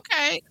year.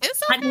 Okay.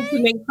 It's okay. I need to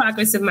make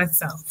progress in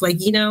myself.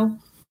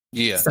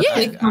 Yeah. So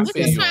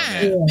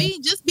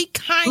just be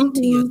kind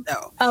to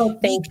yourself. Oh,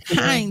 thank you. Be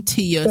kind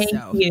to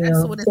yourself. Thank you.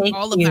 That's what it's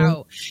all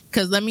about.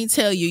 Because let me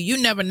tell you, you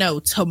never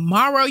know.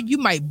 Tomorrow you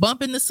might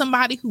bump into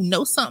somebody who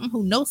knows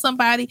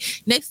somebody.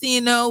 Next thing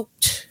you know,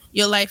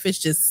 your life is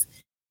just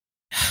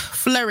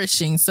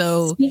flourishing.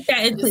 So speak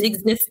that into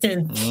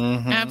existence.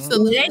 Mm-hmm.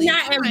 Absolutely. They're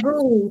not in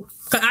Boo.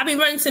 Cause I be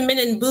running to men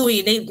in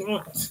Bowie. They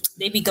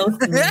be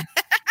ghosting me.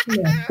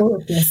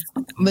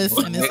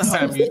 Listen, next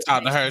time you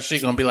talk to her, she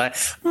gonna be like,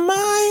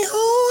 "My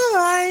whole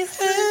life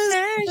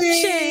has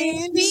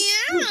changed."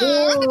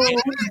 You're gonna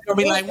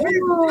be like, "You're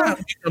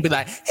gonna be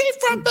like, he's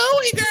from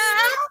Bowie,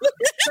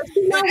 girl."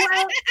 You know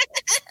what?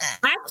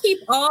 I keep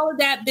all of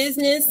that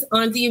business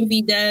on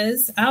DMV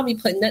Does. I'll be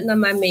putting nothing on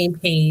my main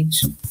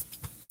page.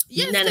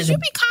 Yes, because you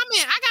be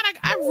commenting.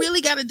 I really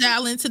gotta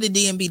dial into the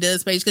DMV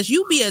Does page because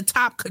you be a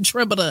top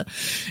contributor.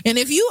 And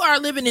if you are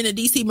living in the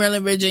DC,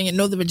 Maryland, Virginia,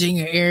 Northern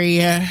Virginia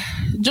area,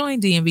 join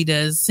DMV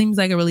Does. Seems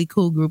like a really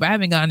cool group. I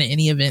haven't gone to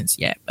any events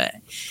yet, but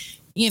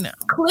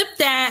clip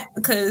that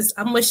because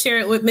I'm gonna share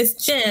it with Miss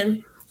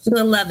Jen. She's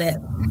gonna love it.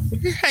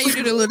 How you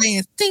do the little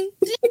dance? Ding,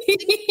 ding, ding,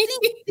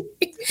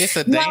 ding. It's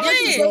a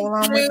dance. Go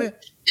along with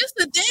it. It's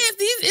the dance.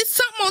 It's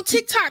something on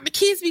TikTok. The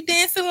kids be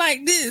dancing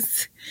like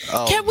this.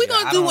 Oh, Kev, we're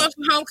going to do one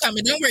for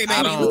homecoming. Don't worry,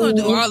 baby. We're going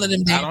to do all of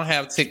them dances. I don't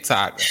have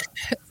TikTok.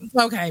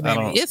 Okay,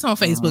 baby. It's on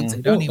Facebook,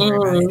 too. Don't even worry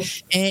about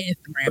it. And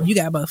Instagram. You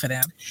got both of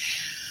them.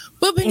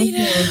 But,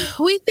 Benita,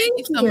 we thank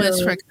you so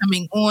much for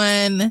coming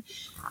on,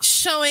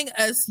 showing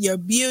us your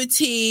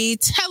beauty,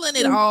 telling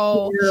it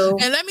all.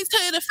 And let me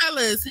tell you, the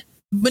fellas,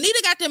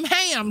 Benita got them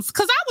hams.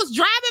 Because I was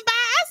driving by.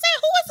 I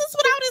said, who is this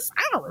with all this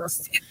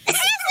hours?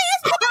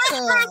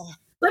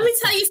 Let me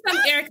tell you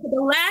something, Erica.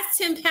 The last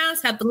 10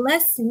 pounds have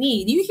blessed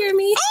me. Do you hear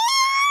me?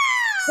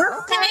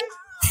 Okay.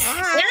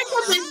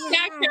 Erica's been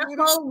stacked her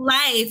whole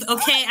life.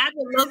 Okay. I've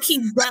been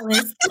low-key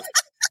jealous.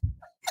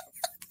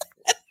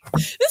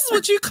 This is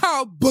what you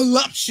call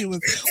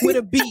voluptuous with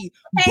a B.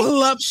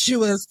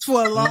 Voluptuous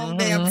for a long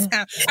damn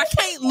time. I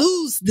can't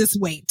lose this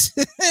weight.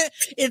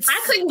 I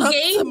couldn't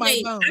gain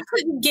weight. I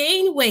couldn't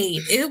gain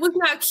weight. It was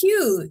not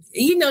cute.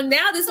 You know,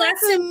 now this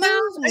last 10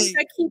 pounds, I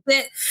gotta keep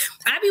it.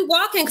 I be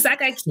walking because I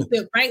gotta keep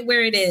it right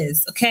where it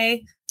is.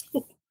 Okay.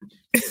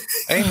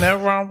 Ain't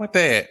nothing wrong with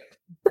that.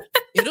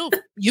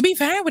 You be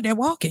fine with that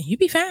walking. You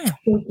be fine.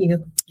 Thank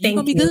you. You're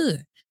gonna be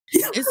good.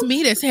 It's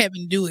me that's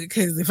having to do it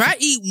because if I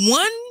eat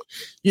one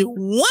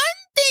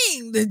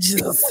thing that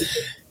just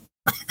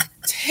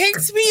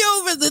takes me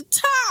over the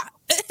top,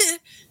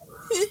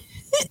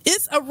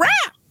 it's a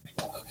wrap.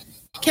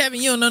 Kevin,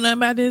 you don't know nothing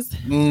about this?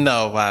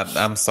 No,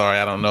 I'm sorry.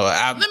 I don't know.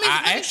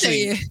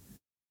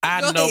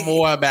 I know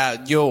more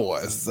about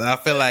yours. I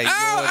feel like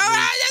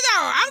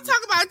I'm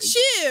talking about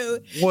you.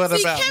 What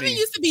about Kevin me?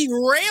 used to be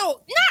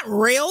not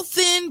real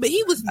thin, but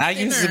he was thinner. I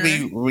used to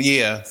be,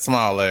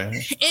 smaller.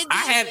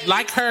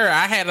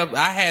 I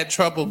had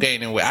trouble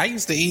gaining weight. I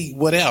used to eat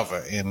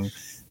whatever and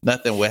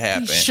nothing would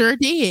happen. You sure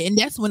did. And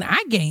that's when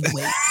I gained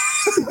weight.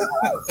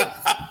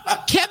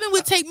 Kevin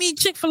would take me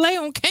Chick-fil-A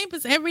on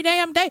campus every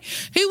damn day.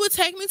 He would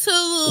take me to a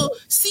little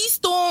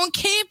C-store on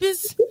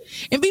campus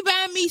and be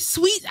buying me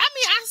sweets. I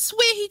mean, I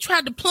swear he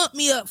tried to plump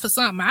me up for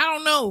something. I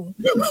don't know.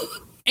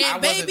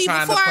 And baby,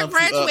 before I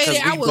graduated,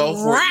 I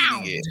was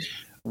round.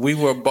 We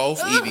were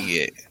both eating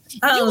it.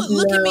 You would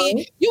look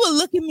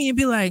at me and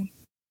be like,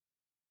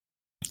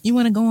 you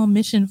want to go on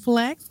Mission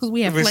Flex? Because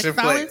we have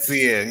Flex.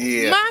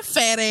 Yeah. My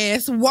fat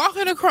ass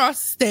walking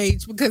across the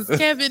stage because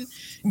Kevin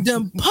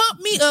done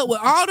pumped me up with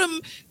all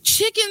them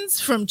chickens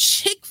from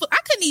Chick-fil-A. I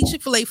couldn't eat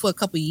Chick-fil-A for a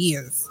couple of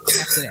years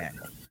after that.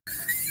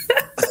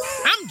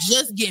 I'm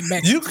just getting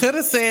back. You could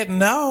have said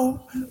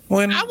no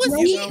when I was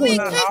eating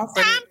because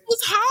time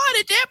was hard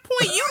at that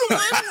point. You the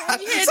one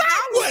who had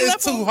time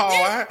was too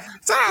hard.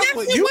 Time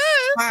was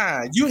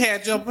fine. You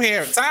had your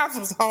parents. Time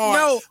was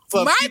hard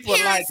for people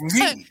like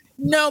me.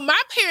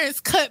 My parents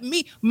cut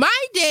me.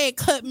 My dad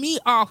cut me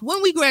off when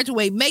we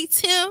graduate May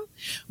 10th.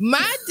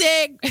 My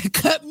dad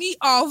cut me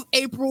off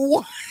April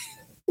 1.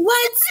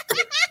 What?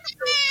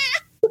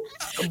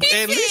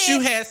 At least you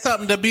had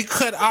something to be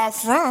cut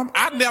off from.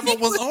 I never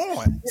was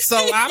on, so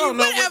I don't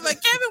know. Whatever.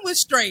 Kevin was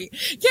straight.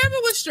 He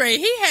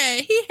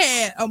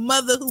had a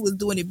mother who was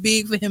doing it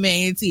big for him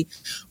and Auntie.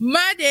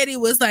 My daddy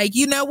was like,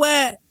 you know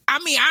what? I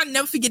mean, I'll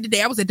never forget the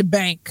day I was at the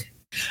bank.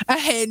 I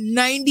had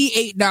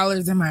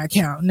 $98 in my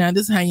account. Now,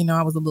 this is how you know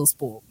I was a little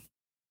spoiled.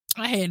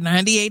 I had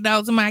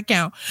 $98 in my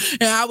account,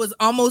 and I was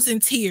almost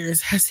in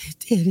tears. I said,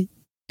 Daddy,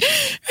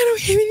 I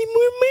don't have any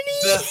more money.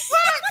 The fuck?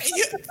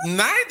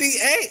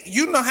 98?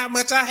 You know how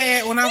much I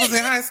had when I was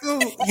in high school?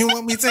 You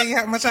want me to tell you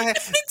how much I had?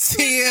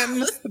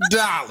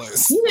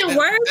 $10. You didn't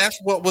work? That's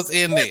what was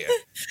in there. He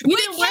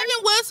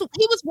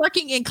was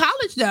working in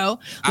college, though.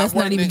 Let's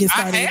not even get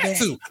started. I had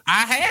to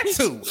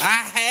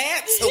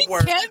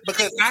work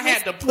because I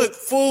had to put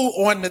food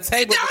on the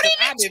table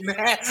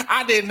because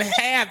I didn't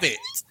have it.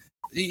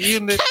 You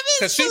know,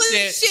 because she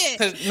said,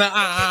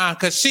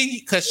 because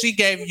she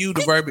gave you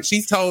the verbiage.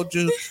 She told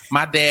you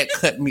my dad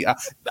cut me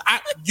off.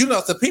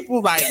 So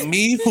people like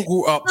me who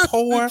grew up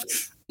poor.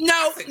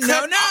 No. What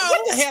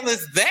the hell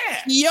is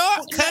that?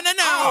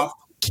 No.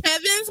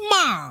 Kevin's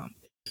mom.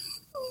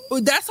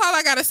 That's all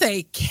I gotta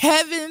say.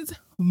 Kevin's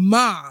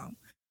mom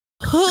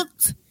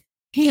hooked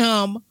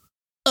him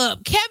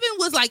up. Kevin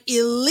was like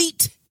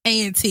elite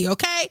auntie,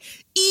 okay?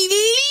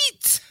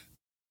 Elite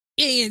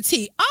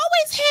auntie.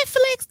 Always had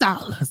flex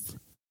dollars.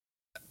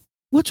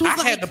 Which was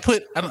I had to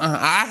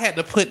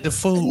put the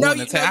food on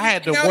the table. I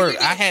had to work.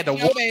 I had to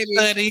work,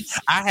 study.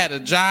 I had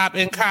a job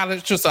in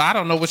college too. So I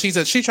don't know what she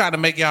said. She tried to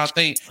make y'all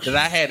think that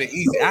I had it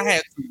easy. I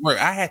had to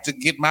work. I had to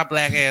get my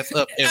black ass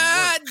up and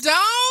work.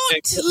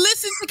 Don't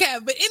listen to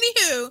Kevin. But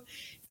anywho,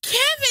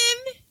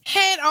 Kevin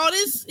had all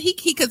this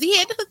because he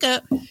had to hook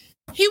up.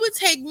 He would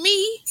take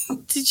me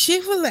to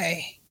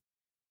Chick-fil-A.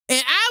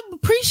 And I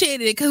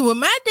appreciated it because when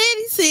my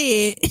daddy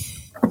said,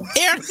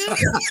 Erica,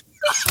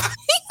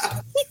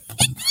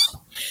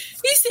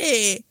 he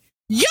said,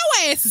 your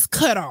ass is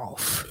cut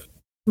off.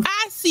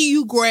 I see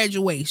you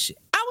graduation.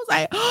 I was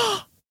like,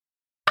 oh,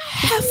 I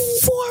have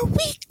 4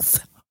 weeks.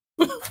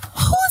 How am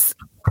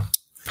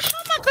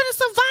I going to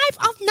survive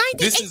off $98?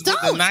 This is with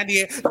the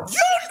 98.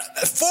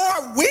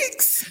 4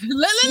 weeks?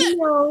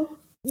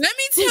 Let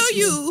me tell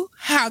you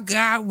how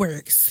God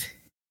works.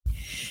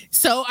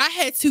 So I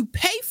had to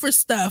pay for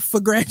stuff for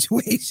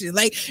graduation.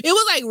 Like, it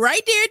was like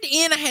right there at the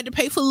end, I had to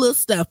pay for little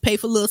stuff.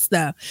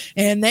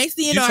 And next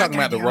thing you know, talking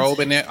about the robe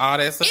and all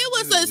that stuff?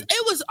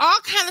 It was all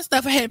kind of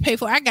stuff I had to pay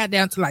for. I got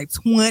down to like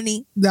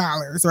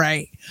 $20,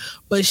 right?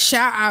 But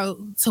shout out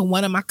to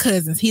one of my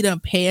cousins. He done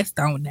passed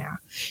on now.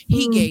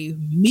 He gave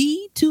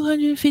me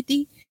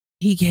 $250.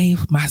 He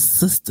gave my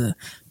sister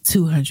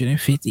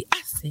 $250.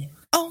 I said,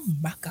 oh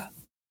my God.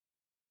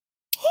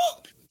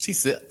 She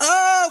said,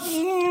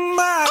 oh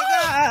my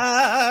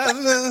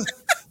God.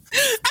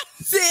 I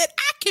said,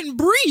 I can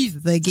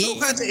breathe again.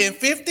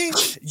 250?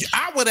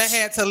 I would have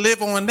had to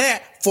live on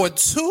that for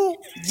 2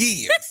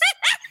 years.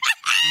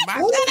 My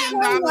 $10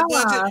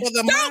 budget for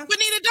the month.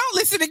 Benita, don't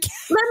listen to Ken.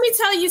 Let me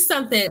tell you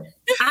something.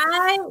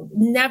 I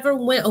never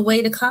went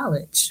away to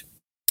college.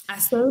 I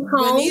stayed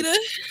home. Benita,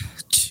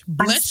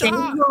 bless your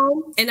heart.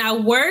 Home, and I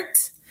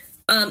worked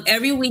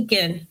every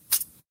weekend.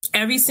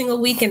 Every single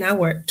weekend I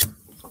worked.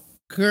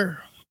 Girl.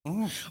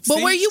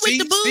 But were you with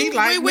the boo?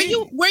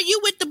 Were you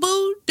with the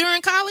boo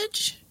during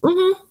college?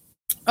 Mm-hmm.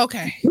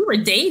 Okay. We were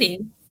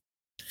dating.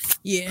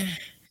 Yeah.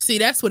 See,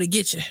 that's what it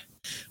gets you.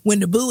 When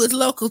the boo is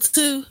local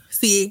too.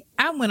 See,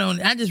 I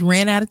just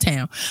ran out of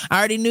town. I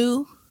already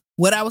knew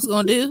what I was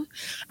gonna do.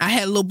 I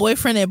had a little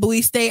boyfriend at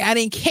Bowie State. I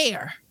didn't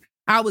care.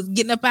 I was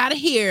getting up out of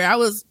here. I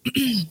was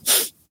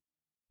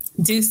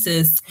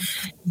deuces.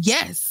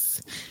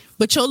 Yes.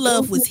 But your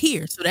love was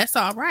here, so that's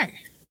all right.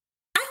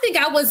 I think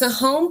I was a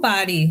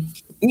homebody.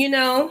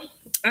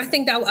 I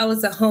think that I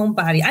was a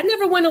homebody. I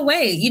never went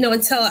away,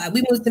 until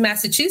we moved to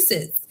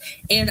Massachusetts.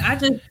 And I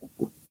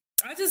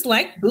just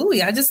liked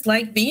Bowie. I just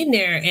liked being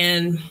there.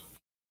 And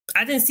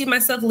I didn't see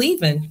myself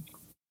leaving.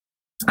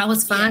 I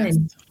was fine. Yes.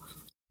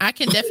 I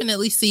can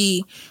definitely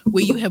see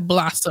where you have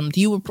blossomed.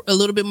 You were a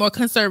little bit more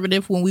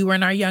conservative when we were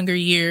in our younger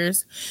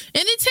years.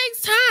 And it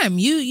takes time.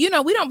 We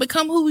don't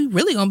become who we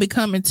really gonna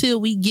become until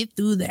we get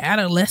through the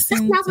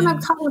adolescence. That's not what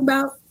I'm talking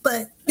about.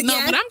 But no,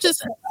 yeah. but I'm just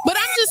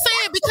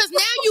saying, because now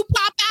you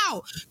pop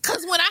out.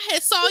 Because when I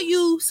had saw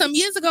you some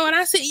years ago and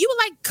I said, you were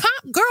like,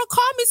 girl,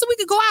 call me so we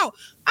could go out.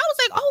 I was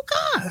like, oh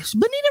gosh,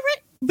 Benita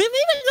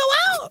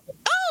go out.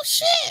 Oh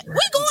shit,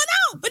 we going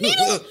out.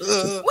 Benita, we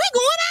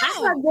going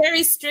out. I have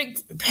very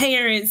strict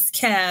parents,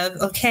 Kev.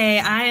 Okay,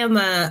 I am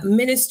a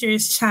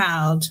minister's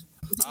child.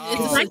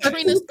 Oh, it's like a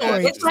Trina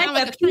story. It's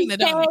like a Trina,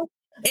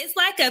 it's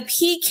like a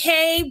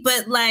PK,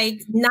 but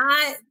like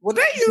not. Well,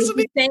 they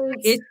usually the same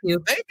issue.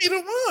 They be the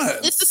one.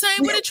 It's the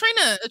same with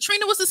Trina.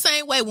 Trina was the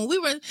same way when we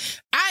were.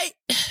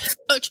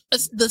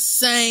 It's the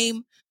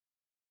same.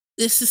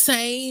 It's the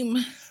same.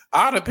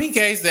 All the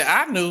PKs that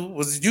I knew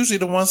was usually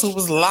the ones who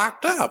was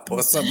locked up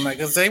or something like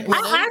that. I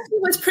actually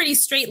was pretty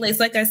straight-laced.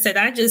 Like I said,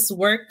 I just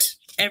worked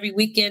every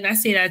weekend. I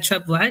stayed out of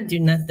trouble. I didn't do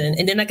nothing.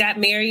 And then I got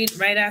married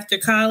right after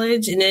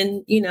college and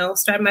then,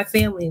 started my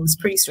family. It was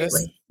pretty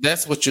straight-laced.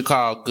 That's what you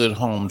call good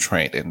home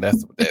training.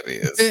 That's what that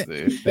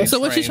is. So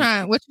what you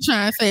trying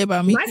to say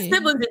about me? My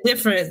siblings are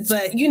different,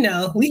 but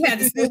we had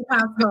the same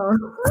household.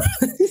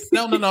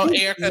 No,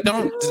 Erica,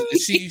 don't.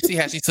 See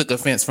how she took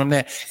offense from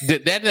that.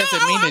 That doesn't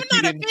mean that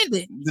you didn't.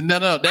 Offended. No,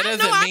 that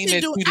doesn't mean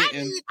that you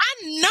didn't.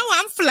 I know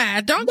I'm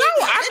fly. Don't.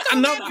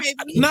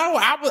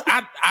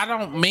 I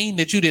don't mean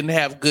that you didn't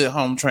have good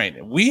home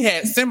training. We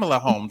had similar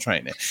home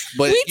training,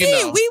 but we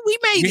did.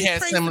 We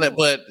had similar,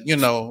 but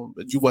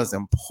you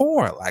wasn't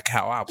poor like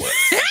how I was.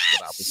 What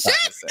I was trying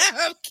to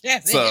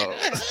say. So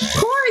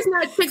poor is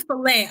not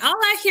Chick-fil-A. All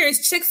I hear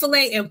is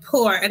Chick-fil-A and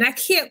poor, and I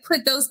can't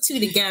put those two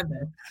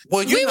together.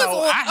 Well, explain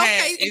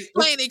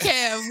it,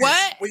 Kev.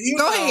 What? Well,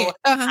 Go ahead.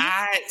 Uh-huh.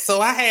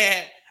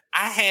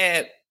 I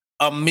had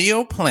a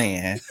meal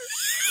plan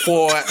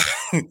for. I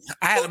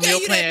had a meal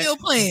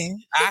plan.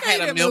 I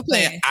had a meal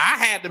plan. I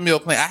had the meal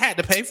plan. I had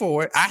to pay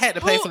for it. I had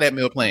to pay for that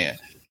meal plan.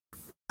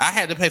 I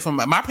had to pay for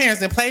my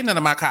parents didn't pay none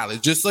of my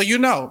college. Just so you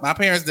know, my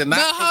parents did not.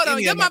 No, hold on.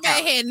 Your mama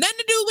had nothing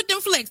to do with them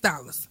flex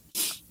dollars.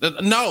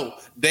 No,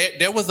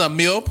 there was a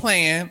meal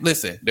plan.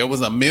 Listen, there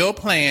was a meal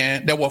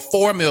plan. There were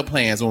 4 meal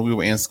plans when we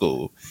were in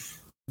school.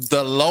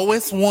 The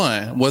lowest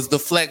one was the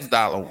flex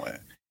dollar one.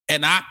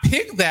 And I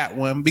picked that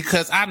one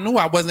because I knew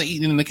I wasn't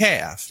eating the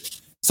calf.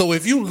 So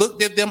if you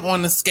looked at them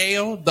on the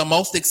scale, the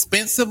most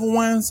expensive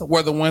ones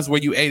were the ones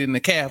where you ate in the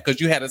calf because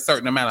you had a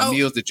certain amount of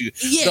meals that you.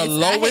 Yes,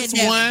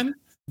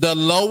 the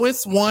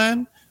lowest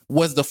one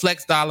was the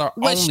flex dollar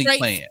only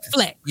plan.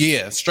 Flex.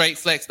 Yeah, straight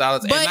flex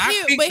dollars. But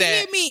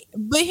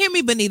hear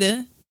me,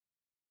 Benita.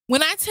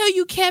 When I tell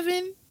you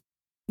Kevin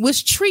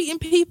was treating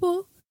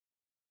people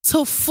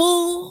to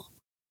full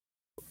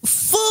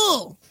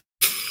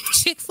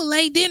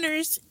Chick-fil-A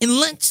dinners and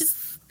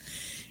lunches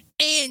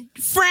and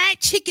fried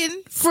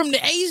chicken from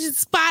the Asian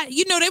spot.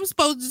 They were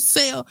supposed to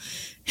sell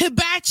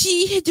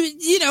hibachi,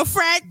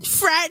 fried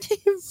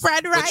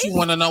rice. But you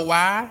want to know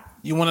why?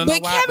 Kevin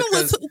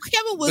was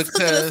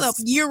hooking us up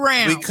year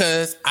round.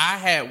 Because I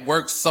had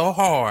worked so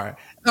hard.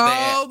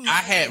 that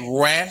I had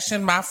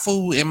rationed my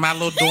food in my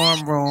little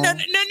dorm room. No.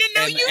 And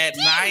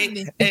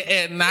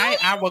at night,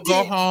 I would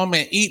go home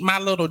and eat my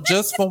little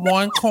just for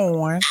one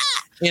corn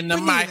in the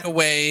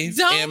microwave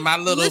and my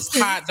little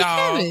hot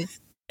dog.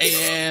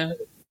 And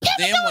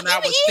then when I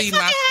would see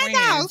my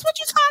friends, what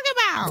you talking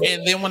about?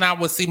 And then when I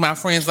would see my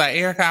friends like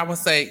Erica, I would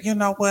say, you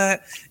know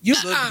what? You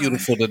look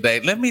beautiful today.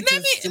 Benita.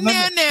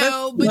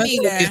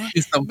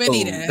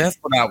 That's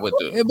what I would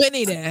do.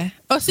 Benita.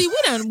 Oh, see,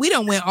 we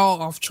done went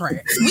all off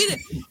track.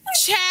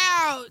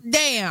 Child,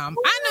 damn.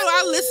 I know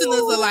our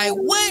listeners are like,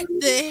 what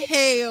the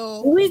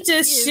hell? We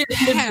just shouldn't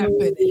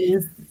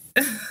happening.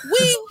 What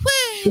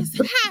is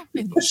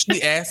happening?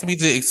 She asked me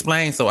to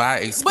explain, so I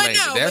explained.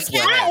 That's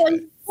what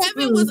happened.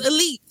 Kevin was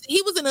elite.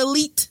 He was an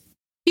elite.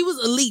 He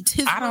was elite.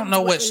 I don't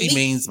know what she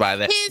means by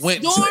that. His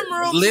dorm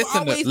rooms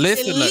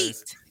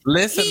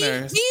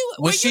listeners.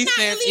 When she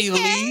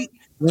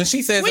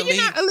says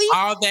elite,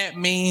 all that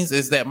means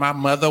is that my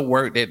mother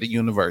worked at the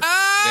university.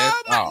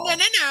 That's all.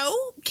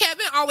 No.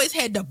 Kevin always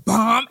had the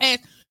bomb ass.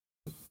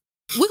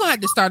 We're gonna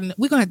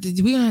have to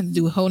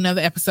do a whole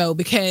nother episode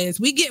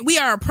because we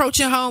are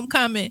approaching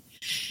homecoming.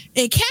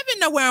 And Kevin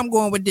know where I'm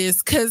going with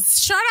this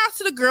because shout out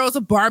to the girls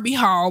of Barbie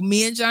Hall.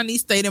 Me and Johnny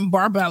stayed in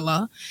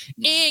Barbella.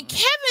 And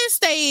Kevin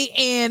stayed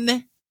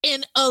in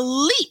an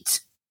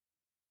elite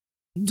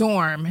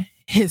dorm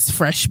his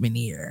freshman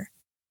year.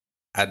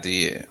 I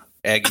did.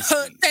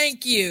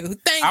 Thank you.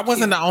 I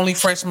wasn't the only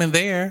freshman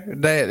there.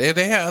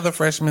 They had other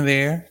freshmen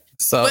there.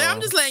 So, but I'm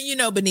just letting you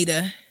know,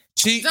 Benita.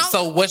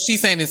 So what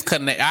she's saying is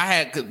I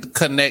had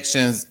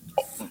connections.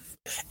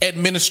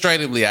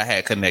 Administratively, I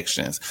had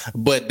connections,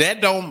 but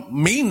that don't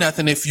mean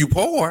nothing if you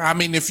poor. I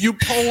mean, if you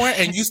poor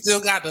and you still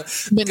got to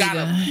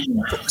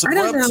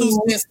rub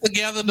 2 cents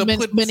together to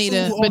put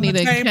Benita, food on the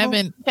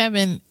table.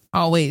 Kevin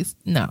always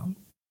no.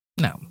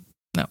 I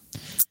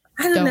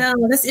don't know.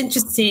 That's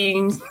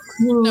interesting.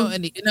 No,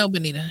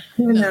 Benita.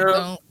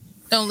 No,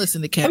 don't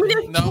listen to Kevin. I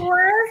mean, there's poor,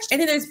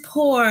 and then there's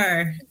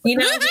poor. You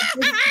know, there's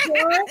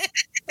poor,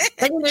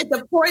 and then there's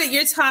the poor that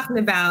you're talking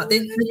about.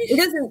 It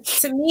doesn't.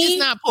 To me, it's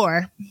not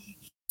poor.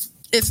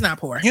 It's not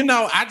poor. You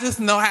know, I just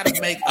know how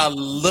to make a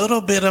little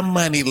bit of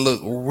money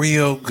look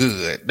real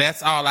good.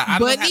 That's all. I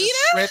know how to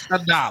stretch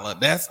a dollar.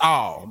 That's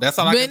all. That's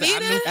all I can do. I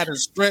knew how to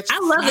stretch. I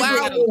love it.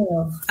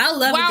 I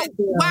love it.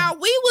 While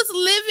we was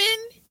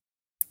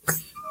living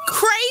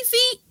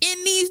crazy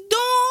in these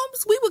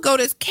dorms, we would go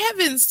to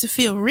Kevin's to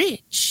feel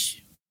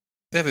rich.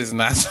 That is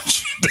not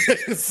true.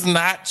 That is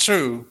not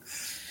true.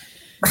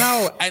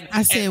 No,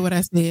 I said what I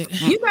said.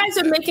 You guys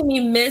are making me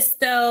miss,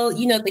 though,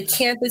 the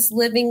campus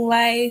living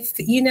life.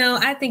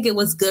 I think it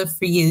was good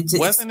for you.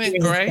 Wasn't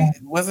it great?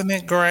 Wasn't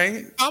it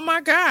great? Oh,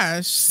 my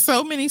gosh.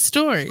 So many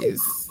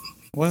stories.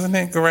 Wasn't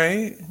it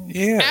great?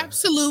 Yeah.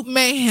 Absolute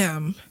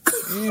mayhem.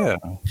 Yeah.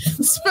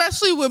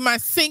 Especially when my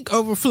sink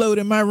overflowed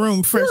in my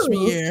room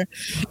freshman year.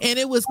 And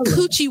it was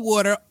coochie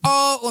water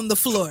all on the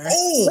floor.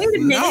 Oh, wait a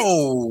minute.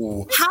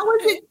 No. How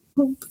was it?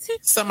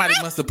 Somebody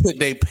must have put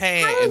their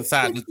pad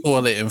inside the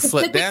toilet and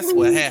flooded. That's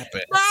what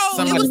happened.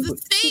 Bro, it was the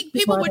sink.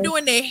 People were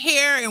doing their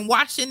hair and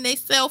washing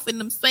themselves in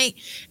them sink,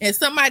 and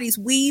somebody's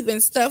weave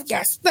and stuff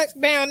got stuck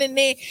down in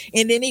there,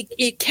 and then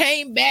it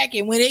came back,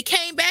 and when it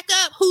came back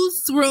up,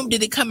 whose room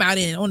did it come out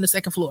in on the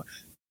second floor?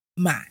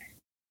 Mine.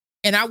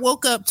 And I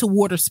woke up to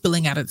water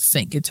spilling out of the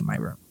sink into my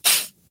room.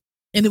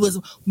 And it was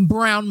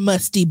brown,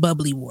 musty,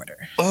 bubbly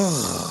water.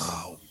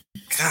 Oh.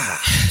 God.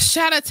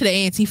 Shout out to the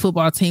A&T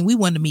football team. We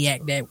won the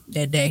MEAC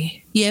that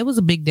day. Yeah, it was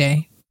a big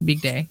day.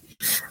 Big day.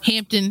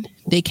 Hampton,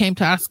 they came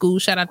to our school.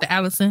 Shout out to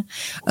Allison.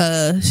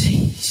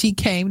 She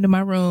came to my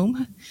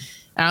room.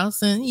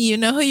 Allison, you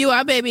know who you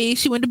are, baby.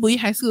 She went to Bougie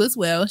High School as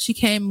well. She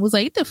came and was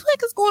like, what the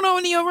fuck is going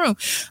on in your room?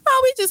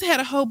 Oh, we just had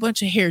a whole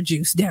bunch of hair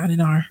juice down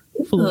in our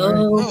floor.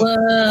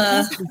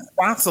 Who's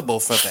responsible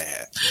for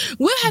that?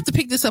 We'll have to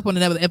pick this up on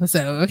another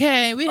episode,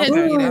 okay? We had to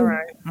get it. All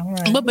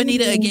right. But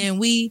Benita, again,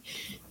 we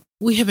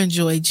have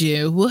enjoyed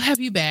you. We'll have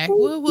you back.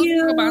 We'll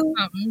talk about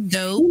something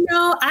dope.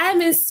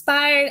 I'm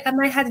inspired. I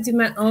might have to do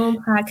my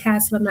own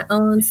podcast about my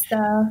own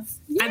stuff.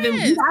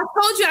 Yes. I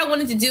told you I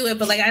wanted to do it,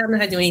 but I don't know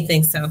how to do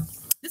anything. So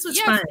this was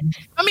fun.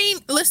 I mean,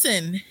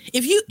 listen,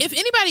 if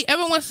anybody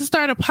ever wants to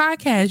start a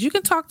podcast, you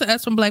can talk to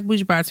us from Black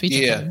Bougie Bars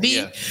featuring B.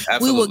 Yeah,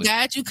 we will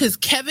guide you because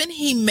Kevin,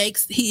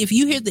 if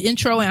you hear the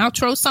intro and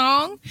outro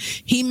song,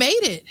 he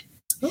made it.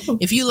 Ooh.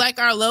 If you like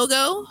our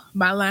logo,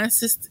 My Line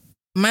Sister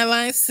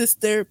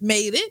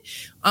made it.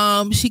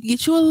 She can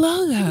get you a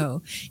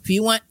logo. If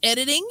you want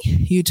editing,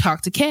 you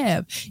talk to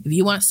Kev. If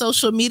you want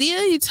social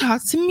media, you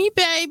talk to me,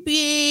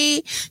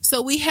 baby.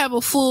 So we have a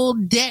full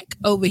deck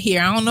over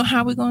here. I don't know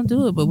how we're going to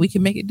do it, but we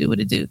can make it do what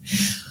it do.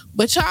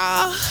 But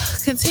y'all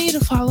continue to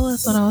follow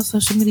us on our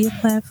social media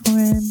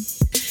platforms.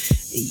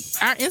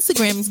 Our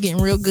Instagram is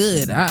getting real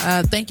good.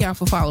 Thank y'all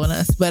for following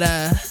us. But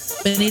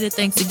Benita,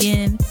 thanks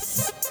again.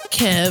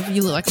 Kev,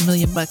 you look like $1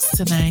 million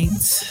tonight.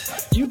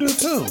 You do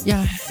too.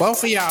 Yeah.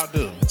 Both of y'all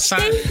do.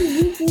 Thank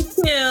you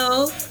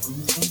too.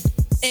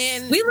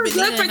 And we look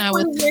good for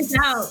 20 years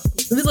out.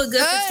 We look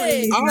good for 20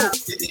 years out.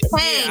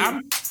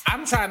 Yeah,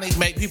 I'm trying to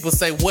make people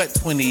say what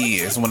 20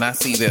 years when I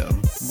see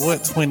them.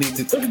 What 20?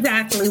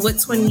 Exactly. What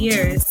 20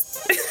 years?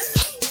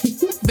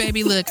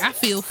 Baby, look, I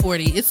feel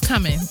 40. It's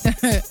coming.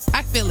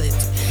 I feel it.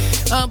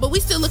 But we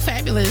still look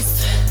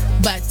fabulous.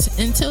 But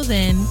until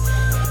then,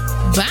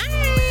 bye.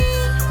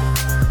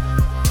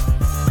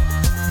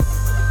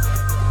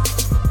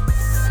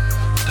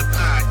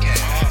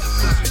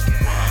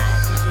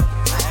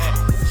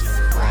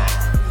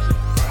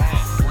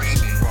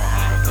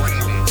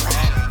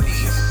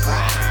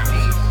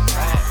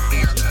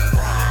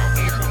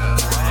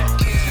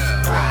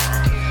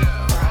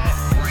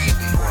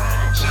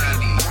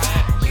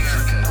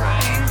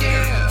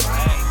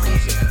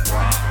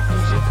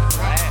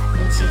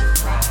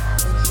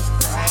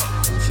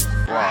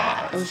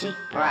 Bougie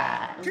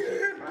Bride.